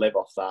to kind of live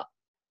off that.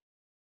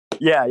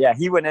 Yeah,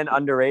 he went in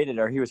underrated,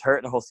 or he was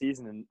hurt the whole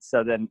season, and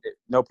so then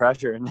no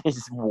pressure, and he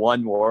just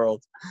won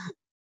World.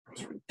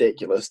 It's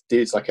ridiculous.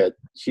 Dude's like a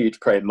huge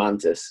praying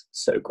mantis.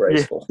 So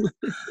graceful.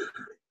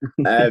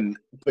 Yeah.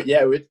 But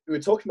yeah, we're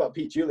talking about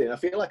Pete Julian. I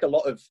feel like a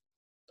lot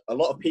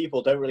of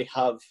people don't really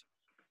have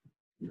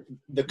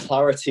the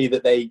clarity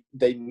that they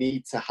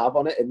need to have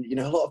on it, and you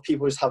know, a lot of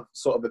people just have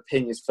sort of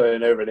opinions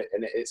flowing over it,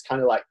 and it's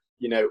kind of like,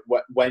 you know,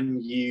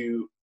 when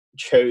you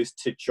chose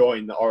to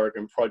join the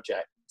Oregon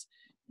project,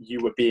 you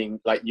were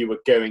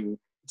going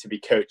to be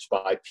coached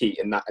by Pete,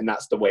 and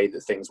that's the way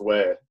that things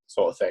were,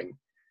 sort of thing.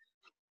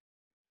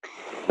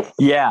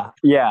 Yeah.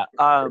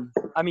 I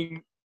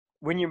mean,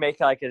 when you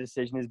make like a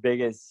decision as big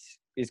as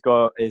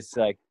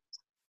like,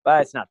 well,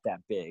 it's not that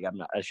big.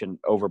 I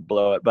shouldn't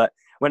overblow it. But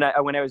when I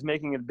was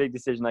making a big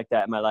decision like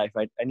that in my life,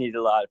 I needed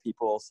a lot of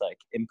people's like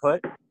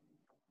input.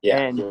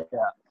 Yeah. And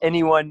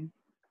anyone,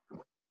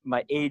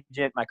 my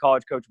agent, my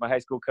college coach, my high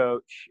school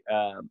coach,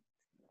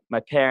 my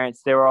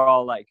parents, they were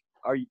all like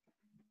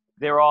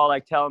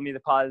telling me the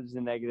positives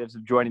and negatives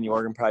of joining the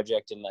Oregon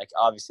project. And like,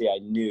 obviously I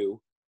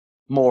knew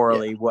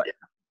morally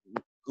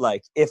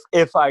like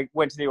if I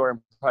went to the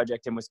Oregon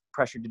project and was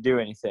pressured to do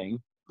anything,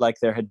 like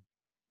there had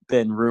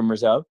been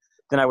rumors of,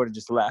 then I would have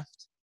just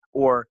left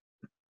or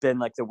been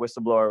like the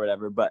whistleblower or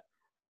whatever. But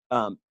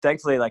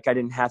thankfully, like I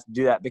didn't have to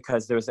do that,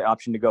 because there was the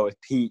option to go with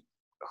Pete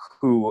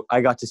who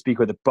I got to speak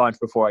with a bunch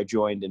before I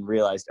joined and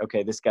realized,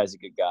 okay, this guy's a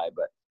good guy.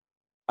 But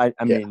I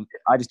mean,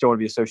 I just don't want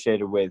to be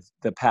associated with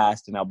the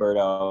past and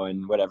Alberto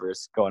and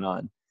whatever's going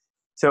on.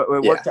 So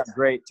it worked out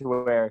great to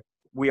where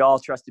we all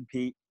trusted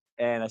Pete,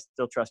 and I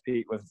still trust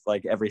Pete with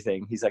like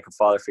everything. He's like a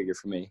father figure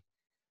for me.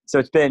 So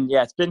it's been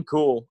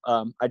cool.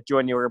 I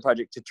joined the Oregon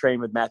Project to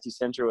train with Matthew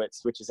Centrowitz,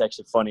 which is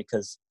actually funny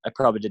because I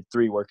probably did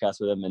 3 workouts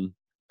with him and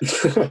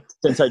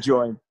since I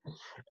joined,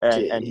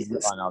 and he's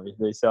gone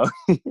obviously. So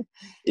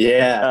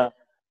yeah,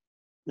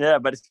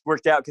 but it's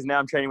worked out because now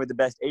I'm training with the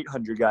best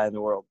 800 guy in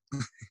the world.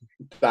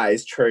 That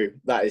is true.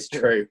 I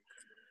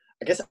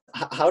guess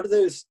how do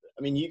those?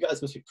 I mean, you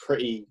guys must be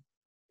pretty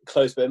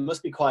close, but it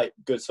must be quite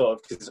good, sort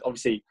of, because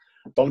obviously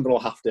Donovan will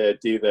have to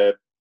do the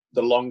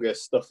longer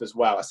stuff as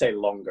well. I say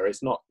longer;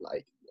 it's not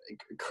like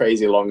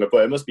crazy longer,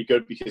 but it must be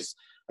good because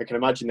I can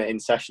imagine that in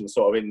sessions,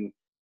 sort of in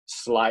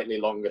slightly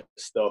longer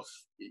stuff,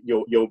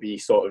 you'll be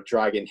sort of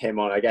dragging him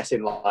on. I guess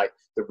in like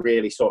the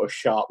really sort of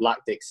sharp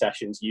lactic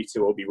sessions, you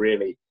two will be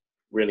really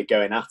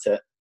going at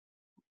it.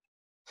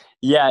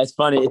 Yeah, it's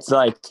funny. It's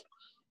like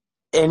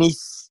any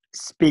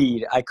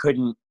speed I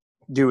couldn't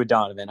do with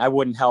Donovan. I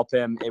wouldn't help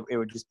him. It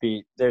would just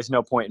be, there's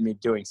no point in me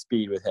doing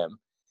speed with him.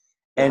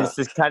 And it's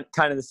just kind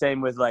of the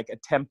same with like a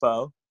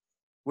tempo,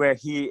 where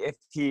if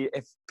Pete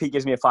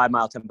gives me a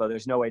 5-mile tempo,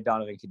 there's no way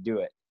Donovan could do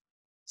it.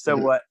 So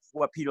what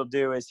Pete will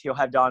do is he'll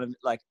have Donovan,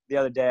 like the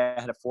other day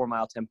I had a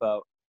 4-mile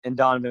tempo and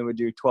Donovan would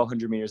do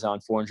 1,200 meters on,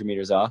 400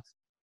 meters off.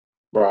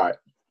 Right.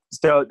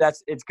 So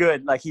it's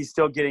good. Like he's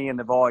still getting in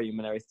the volume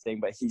and everything,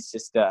 but he's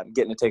just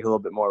getting to take a little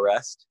bit more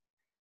rest.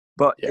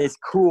 But it's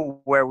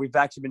cool where we've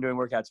actually been doing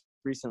workouts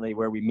recently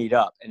where we meet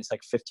up and it's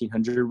like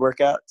 1,500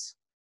 workouts.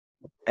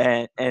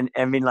 And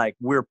I mean, like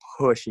we're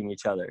pushing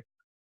each other.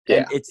 Yeah.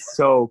 And it's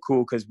so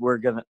cool because we're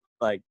going to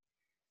like,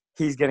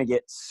 he's going to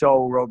get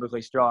so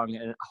aerobically strong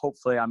and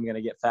hopefully I'm going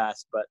to get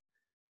fast. But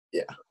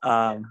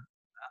I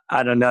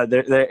don't know.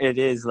 There it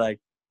is like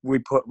we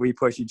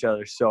push each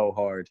other so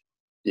hard.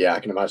 Yeah,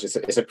 I can imagine.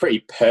 It's a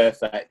pretty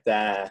perfect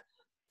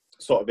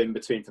sort of in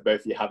between for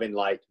both of you, having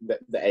like the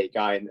 8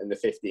 guy and the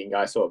 15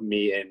 guy sort of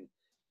meeting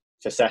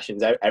for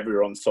sessions.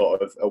 Everyone's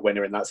sort of a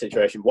winner in that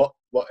situation. What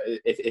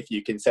if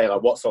you can say,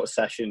 like, what sort of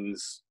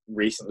sessions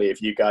recently have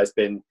you guys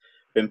been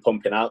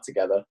pumping out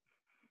together?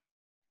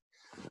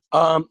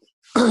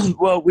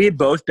 Well, we've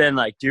both been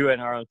like doing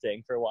our own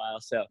thing for a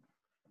while. So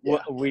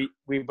we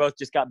both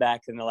just got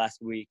back in the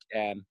last week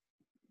and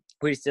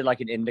we just did like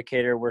an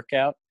indicator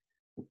workout.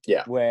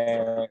 Yeah.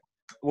 Where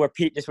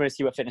Pete just wanted to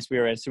see what fitness we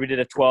were in. So we did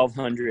a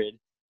 1,200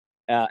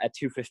 at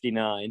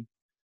 2:59.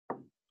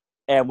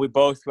 And we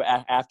both,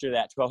 after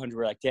that 1,200,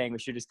 we're like, dang, we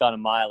should have just gone a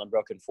mile and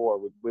broken 4.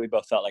 We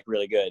both felt like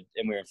really good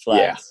and we were in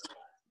flats. Yeah.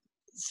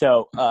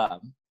 So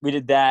we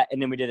did that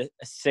and then we did a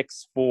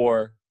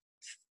 6-4-3-2.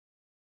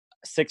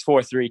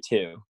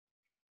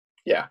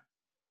 Yeah.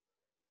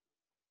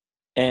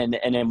 And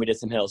then we did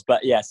some hills.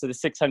 But yeah, so the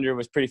 600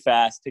 was pretty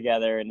fast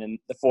together. And then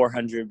the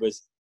 400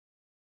 was,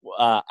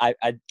 I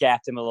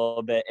gapped him a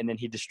little bit and then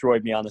he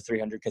destroyed me on the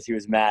 300 because he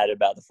was mad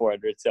about the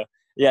 400. So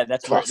yeah,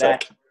 that's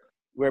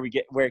where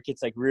it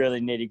gets like really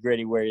nitty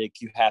gritty, where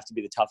like, you have to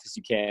be the toughest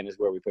you can is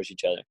where we push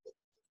each other.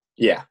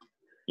 Yeah.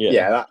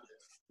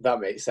 That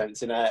makes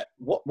sense. And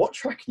what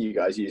track are you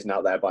guys using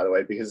out there, by the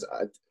way? Because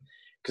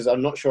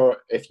I'm not sure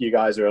if you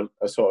guys are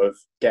sort of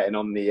getting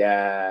on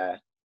the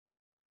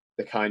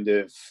kind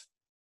of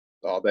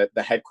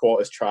the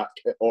headquarters track,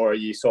 or are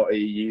you sort of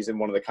using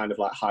one of the kind of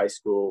like high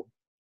school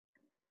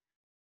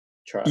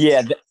tracks?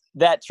 Yeah,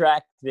 that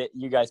track that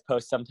you guys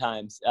post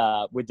sometimes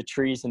with the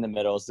trees in the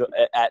middle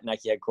at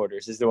Nike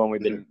headquarters is the one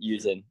we've been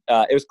using.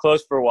 It was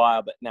closed for a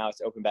while, but now it's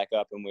opened back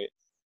up, and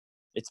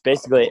it's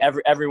basically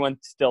everyone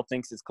still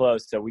thinks it's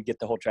closed, so we get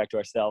the whole track to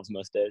ourselves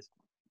most days.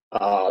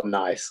 Oh,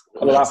 nice.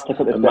 We'll have to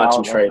put this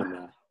Imagine training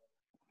there.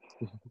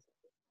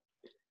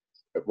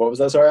 What was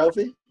that? Sorry,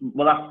 Alfie?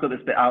 We'll have to put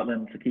this bit out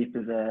then to keep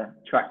his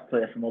track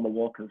clear from all the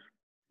walkers.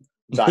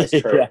 That is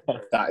true.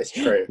 That is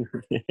true.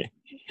 Yeah,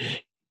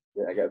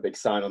 I get a big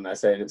sign on there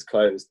saying it's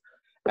closed.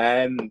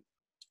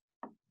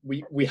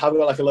 We have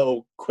like a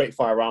little quick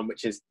fire round,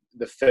 which is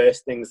the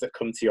first things that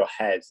come to your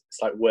head. It's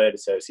like word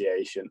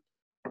association.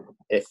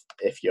 If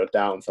you're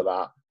down for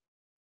that.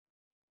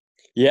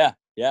 Yeah.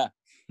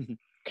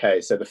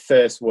 Okay, so the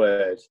first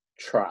word,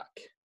 track.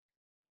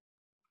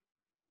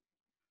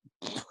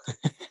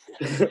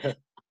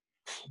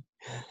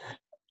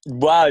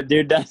 Wow,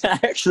 dude, that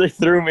actually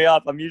threw me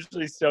off. I'm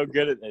usually so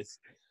good at this.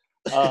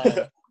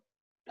 For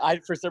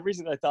some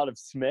reason I thought of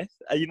Smith.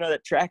 You know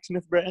that Track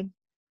Smith brand?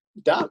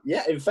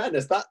 In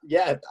fairness,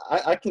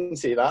 I can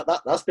see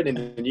that's been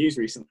in the news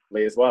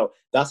recently as well.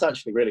 That's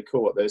actually really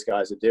cool what those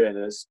guys are doing,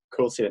 and it's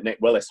cool to see that Nick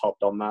Willis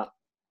hopped on that.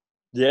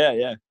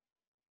 Yeah.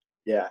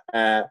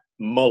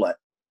 Mullet.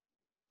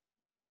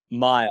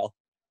 Mile.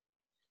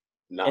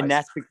 Nice. And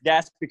that's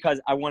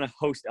because I want to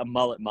host a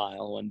mullet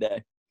mile one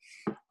day.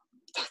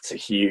 That's a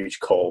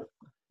huge call.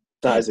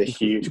 That is a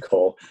huge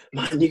call.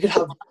 Man, you could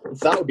have,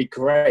 that would be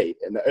great.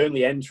 And the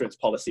only entrance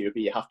policy would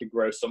be you have to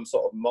grow some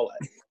sort of mullet.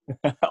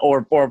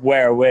 or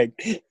wear a wig.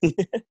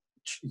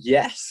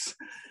 Yes.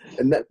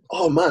 And then,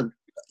 oh man,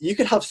 you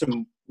could have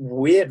some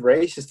weird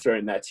races thrown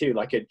in there too,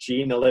 like a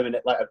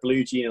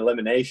blue gene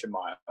elimination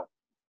mile.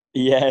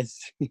 Yes.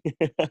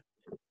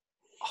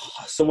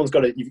 Oh, someone's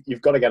got to,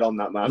 you've got to get on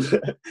that, man.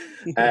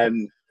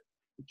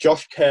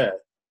 Josh Kerr.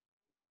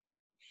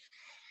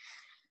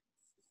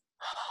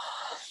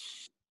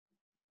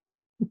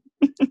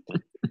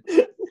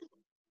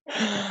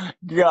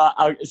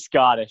 God,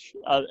 Scottish.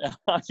 I'll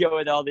go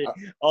with all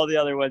the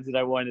other ones that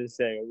I wanted to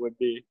say. It would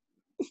be,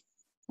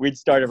 we'd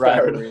start a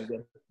rivalry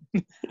again.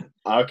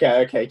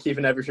 Okay,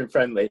 keeping everything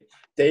friendly.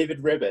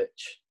 David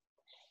Ribbich.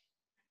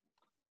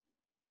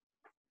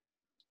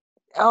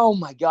 Oh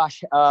my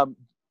gosh,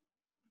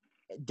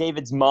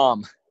 David's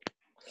mom.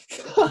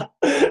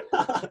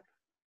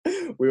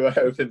 We were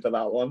hoping for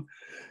that one.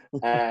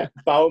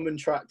 Bowerman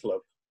Track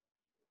Club.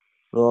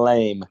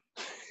 Lame.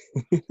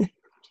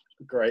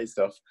 Great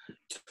stuff.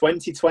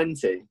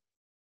 2020.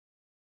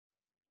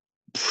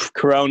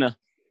 Corona.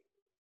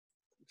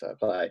 Fair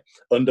play.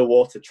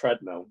 Underwater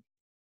treadmill.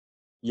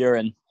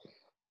 Urine.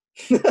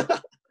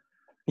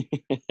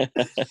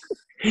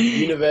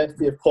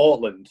 University of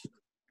Portland.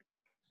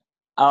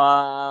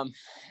 Also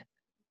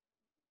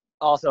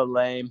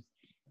lame.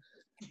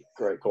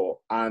 Great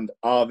call. And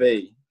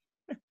RV.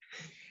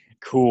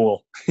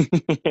 Cool.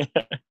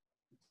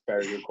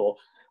 Very good call.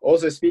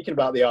 Also, speaking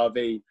about the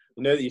RV,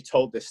 I know that you've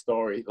told this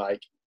story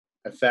like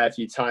a fair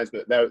few times,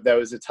 but there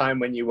was a time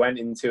when you went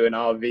into an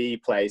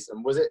RV place,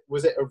 and was it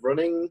a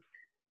running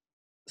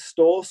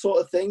store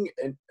sort of thing,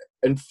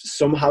 and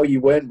somehow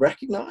you weren't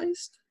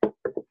recognized?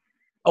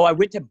 Oh, I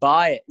went to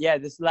buy it. Yeah,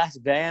 this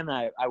last van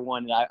I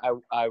wanted,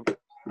 I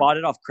bought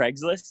it off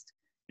Craigslist,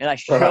 and I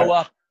show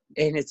up,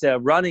 and it's a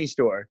running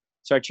store.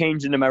 So I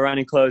changed into my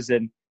running clothes,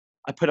 and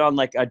I put on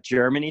like a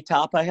Germany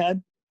top I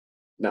had.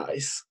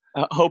 Nice.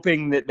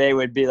 Hoping that they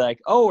would be like,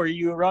 "Oh, are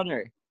you a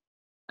runner?"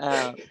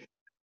 And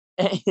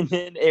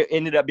then it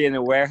ended up being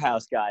a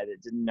warehouse guy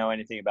that didn't know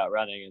anything about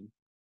running, and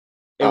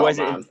it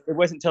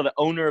wasn't until the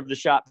owner of the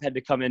shop had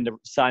to come in to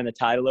sign the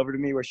title over to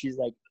me, where she's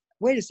like,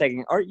 "Wait a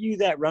second, aren't you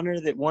that runner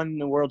that won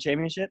the world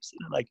championships?"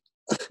 And I'm like,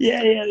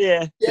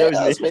 yeah.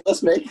 Yeah,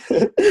 that's me.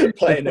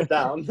 Playing it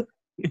down.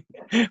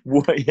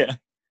 Well, yeah.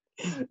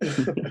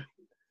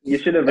 You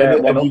should have.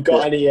 Have you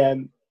got any?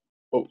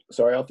 Oh,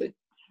 sorry, Alfie.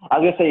 I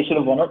was gonna say you should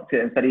have won up to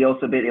it and said he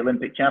also beat the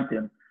Olympic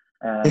champion,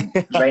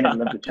 reigning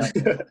Olympic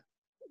champion.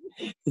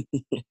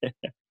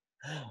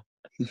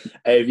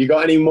 Hey, have you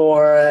got any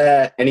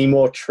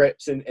more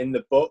trips in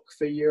the book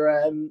for your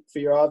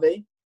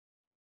RV?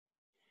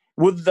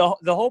 Well,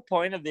 the whole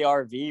point of the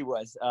RV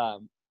was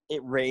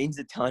it rains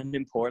a ton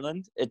in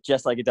Portland,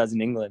 just like it does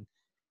in England.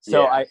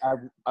 So yeah.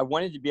 I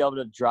wanted to be able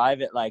to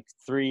drive it like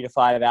 3 to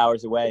 5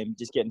 hours away and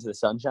just get into the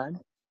sunshine.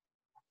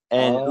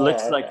 And it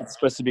looks like it's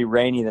supposed to be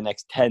rainy the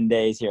next 10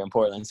 days here in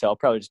Portland. So I'll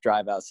probably just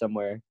drive out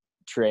somewhere,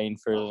 train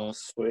for the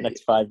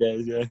next 5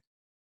 days. Yeah.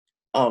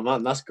 Oh,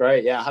 man, that's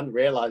great. Yeah, I hadn't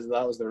realised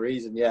that was the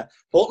reason. Yeah.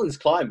 Portland's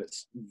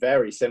climate's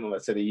very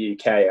similar to the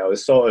UK. I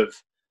was sort of,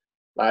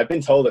 I've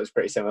been told it was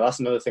pretty similar. That's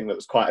another thing that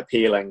was quite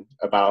appealing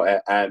about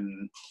it.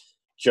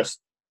 Just,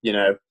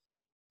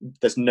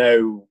 there's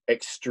no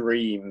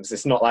extremes.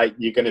 It's not like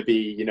you're going to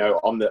be,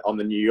 on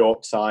the New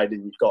York side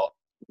and you've got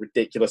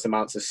ridiculous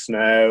amounts of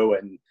snow,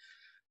 and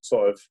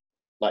sort of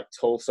like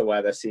Tulsa,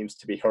 where there seems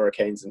to be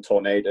hurricanes and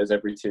tornadoes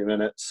every 2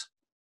 minutes.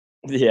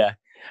 Yeah,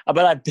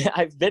 but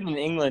I've been in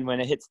England when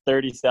it hits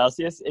 30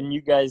 Celsius, and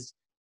you guys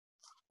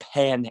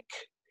panic.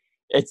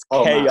 It's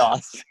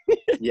chaos.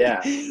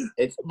 Yeah,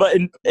 but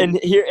in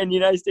here in the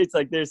United States,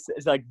 like it's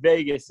like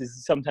Vegas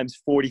is sometimes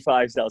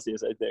 45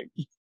 Celsius, I think.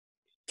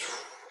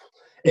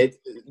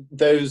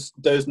 Those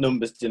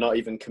numbers do not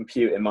even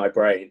compute in my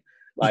brain.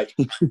 Like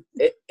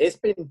it's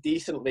been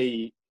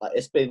decently, like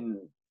it's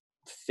been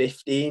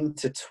 15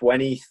 to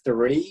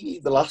 23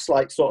 the last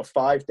like sort of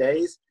 5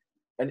 days,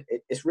 and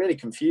it's really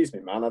confused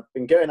me, man. I've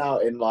been going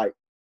out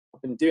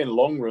I've been doing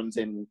long runs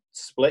in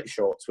split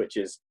shorts, which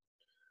is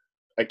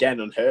again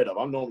unheard of.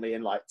 I'm normally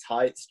in like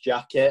tights,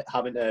 jacket,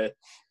 having to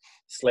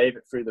slave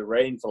it through the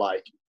rain for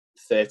like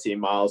 13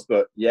 miles.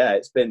 But yeah,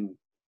 it's been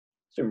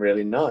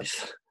really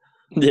nice.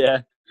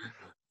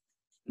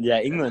 Yeah,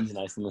 England's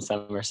nice in the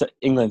summer. So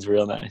England's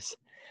real nice.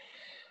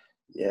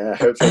 Yeah,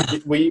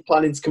 hopefully. Were you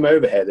planning to come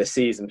over here this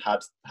season? Had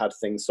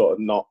things sort of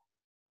not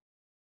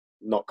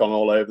gone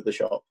all over the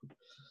shop?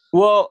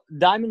 Well,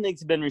 Diamond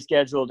League's been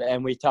rescheduled,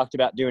 and we talked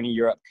about doing a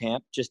Europe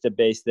camp, just a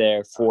base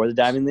there for the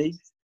Diamond League.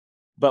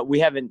 But we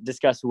haven't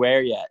discussed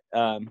where yet.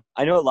 I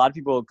know a lot of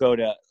people go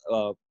to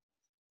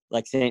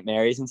like St.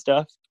 Mary's and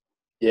stuff.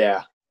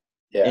 Yeah.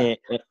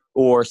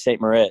 Or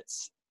St.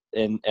 Moritz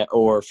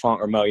or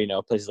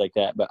Font-Romeu, places like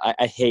that. But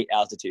I hate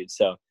altitude,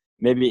 so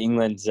maybe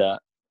England's,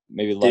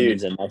 maybe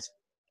London's a nice.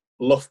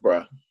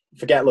 Loughborough.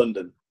 Forget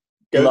London.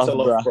 Go to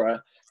Loughborough.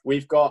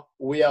 We've got.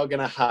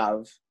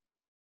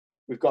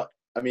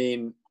 I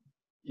mean,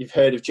 you've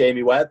heard of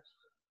Jamie Webb?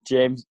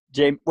 James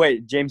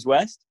James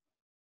West?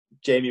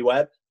 Jamie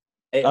Webb,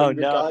 Oh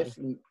 800 no! guy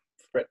from.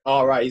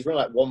 Oh right, he's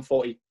running like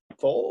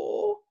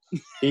 144.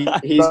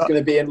 He's going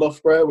to be in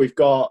Loughborough. We've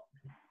got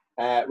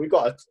a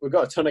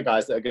ton of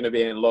guys that are going to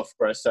be in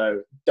Loughborough,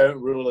 so don't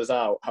rule us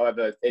out.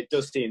 However, it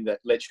does seem that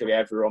literally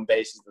everyone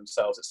bases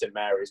themselves at St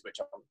Mary's, which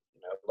I'm a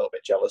little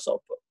bit jealous of.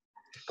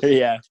 But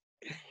Yeah,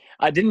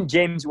 didn't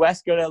James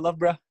West go to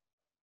Loughborough?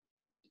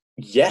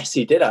 yes,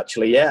 he did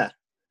actually. Yeah,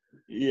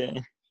 Yeah.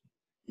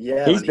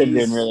 He's been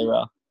doing really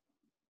well.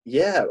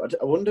 Yeah,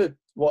 I wonder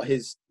what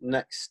his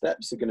next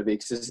steps are going to be.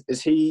 Because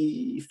is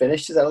he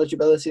finished his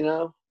eligibility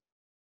now?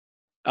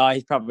 Oh,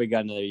 he's probably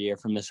got another year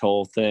from this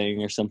whole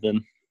thing or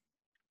something.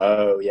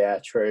 Oh yeah,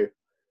 true.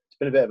 It's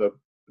been a bit of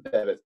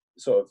a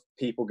sort of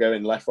people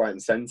going left, right,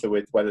 and centre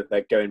with whether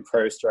they're going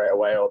pro straight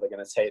away or they're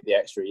going to take the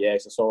extra year.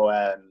 So I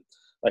saw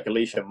like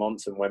Alicia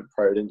Monson went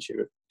pro, didn't she,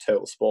 with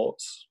Total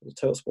Sports?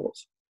 Total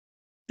Sports.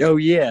 Oh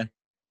yeah.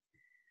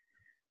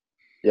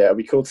 Yeah, it'd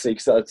be cool to see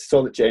because I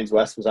saw that James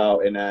West was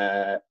out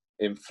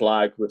in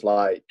Flag with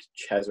like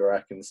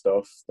Cheserek and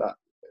stuff. That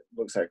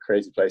looks like a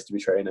crazy place to be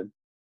training.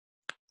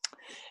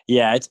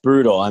 Yeah, it's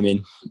brutal. I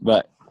mean,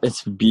 but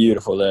it's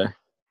beautiful there.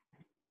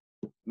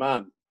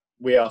 Man,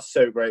 we are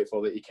so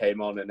grateful that you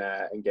came on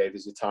and gave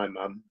us your time,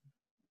 man.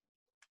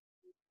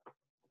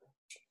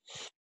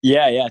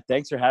 Yeah.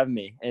 Thanks for having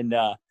me. And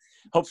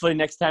hopefully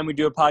next time we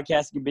do a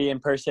podcast, it could be in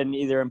person,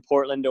 either in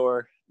Portland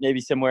or maybe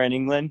somewhere in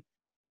England.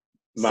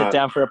 Man. Sit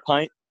down for a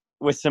pint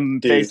with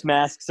some face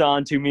masks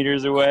on 2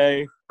 meters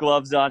away,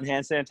 gloves on,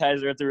 hand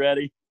sanitizer at the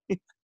ready.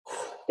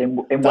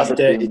 That's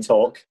dirty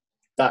talk.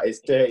 That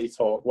is dirty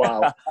talk.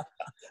 Wow.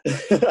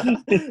 That's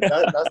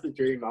the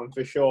dream, man,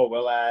 for sure.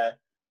 We'll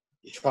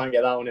try and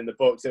get that one in the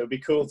books. It would be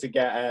cool to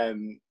get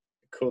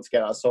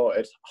that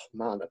sorted. Oh,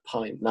 man, a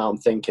pint. Now I'm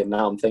thinking.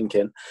 But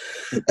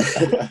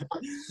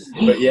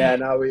yeah,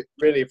 no, we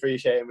really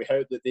appreciate it. And we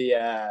hope that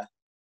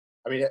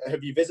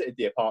have you visited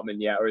the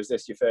apartment yet, or is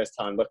this your first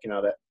time looking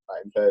at it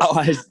in person?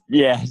 Oh, just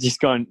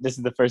going. This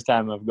is the first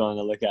time I've gone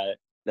to look at it.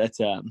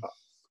 That's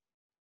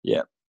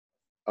yeah.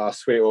 Oh,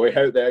 sweet. Well, we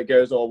hope that it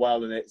goes all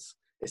well and it's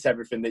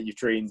everything that you've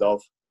dreamed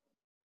of.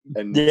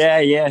 And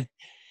yeah.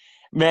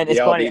 Man, it's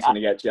funny. I'm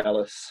gonna get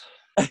jealous.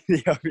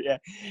 Yeah.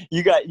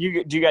 Do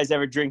you guys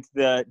ever drink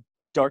the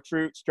dark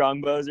fruit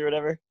strongbows or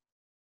whatever?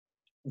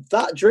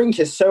 That drink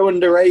is so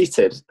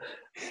underrated.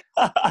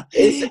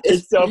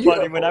 It's so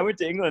funny. When I went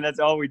to England, that's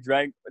all we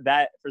drank.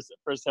 That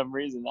for some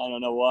reason, I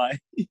don't know why.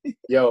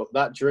 Yo,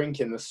 that drink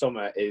in the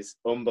summer is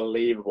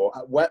unbelievable.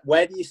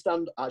 Where do you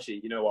stand? Actually,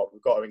 you know what?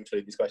 We've got to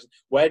include these questions.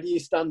 Where do you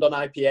stand on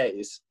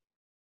IPAs?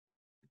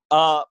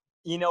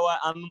 You know what?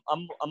 I'm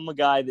a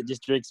guy that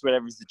just drinks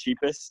whatever's the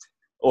cheapest,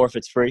 or if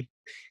it's free.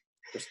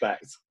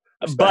 Respect.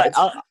 But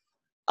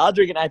I'll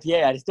drink an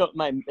IPA. I just don't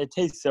mind. It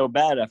tastes so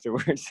bad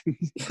afterwards.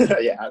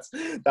 Yeah,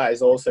 that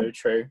is also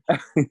true.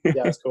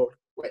 Yeah, that's cool.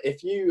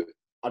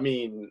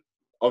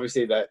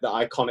 Obviously the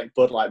iconic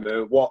Bud Light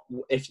moment. What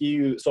if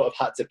you sort of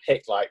had to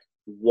pick like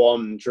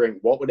one drink?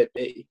 What would it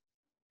be?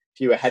 If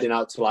you were heading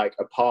out to like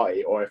a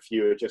party, or if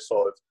you were just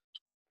sort of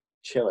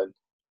chilling?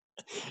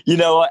 You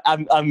know what?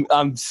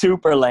 I'm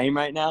super lame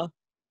right now,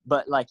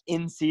 but like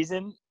in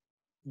season,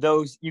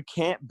 those you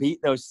can't beat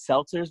those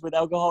seltzers with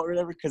alcohol or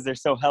whatever because they're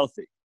so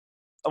healthy.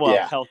 Well,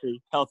 yeah.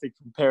 healthy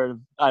comparative.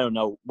 I don't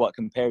know what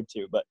compared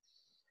to, but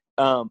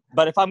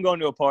if I'm going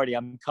to a party,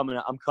 I'm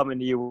coming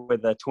to you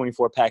with a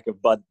 24-pack of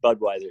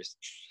Budweisers.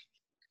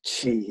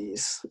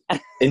 Jeez,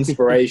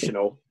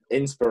 inspirational.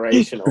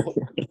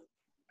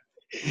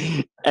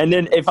 And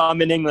then if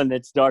I'm in England,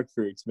 it's dark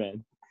fruits,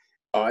 man.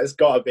 Oh, it's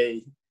got to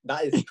be.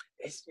 That is.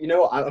 You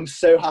know what? I'm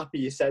so happy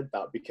you said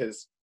that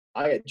because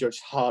I get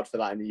judged hard for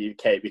that in the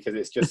UK because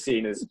it's just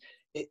seen as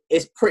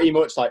it's pretty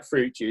much like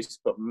fruit juice,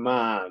 but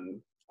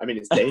man. I mean,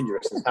 it's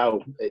dangerous as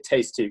hell. It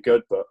tastes too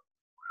good, but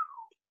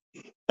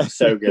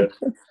so good.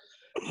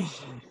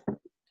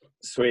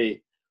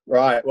 Sweet.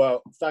 Right.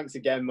 Well, thanks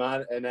again,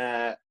 man.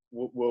 And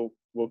we'll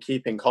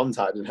keep in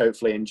contact and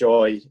hopefully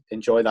enjoy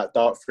that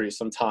dark fruit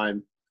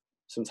sometime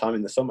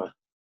in the summer.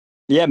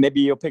 Yeah,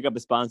 maybe you'll pick up a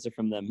sponsor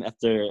from them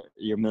after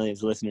your millions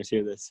of listeners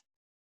hear this.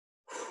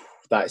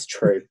 That is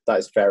true. That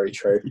is very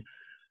true.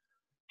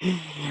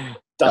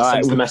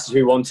 That's the message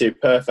we want to.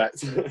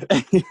 Perfect.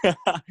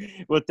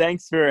 Well,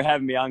 thanks for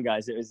having me on,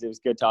 guys. It was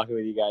good talking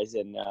with you guys,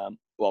 and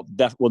we'll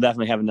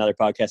definitely have another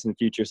podcast in the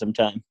future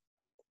sometime.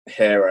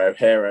 Hero.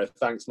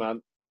 Thanks,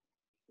 man.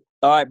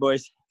 All right,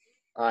 boys.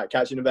 All right,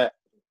 catch you in a bit.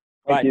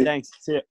 All right, thanks. See ya.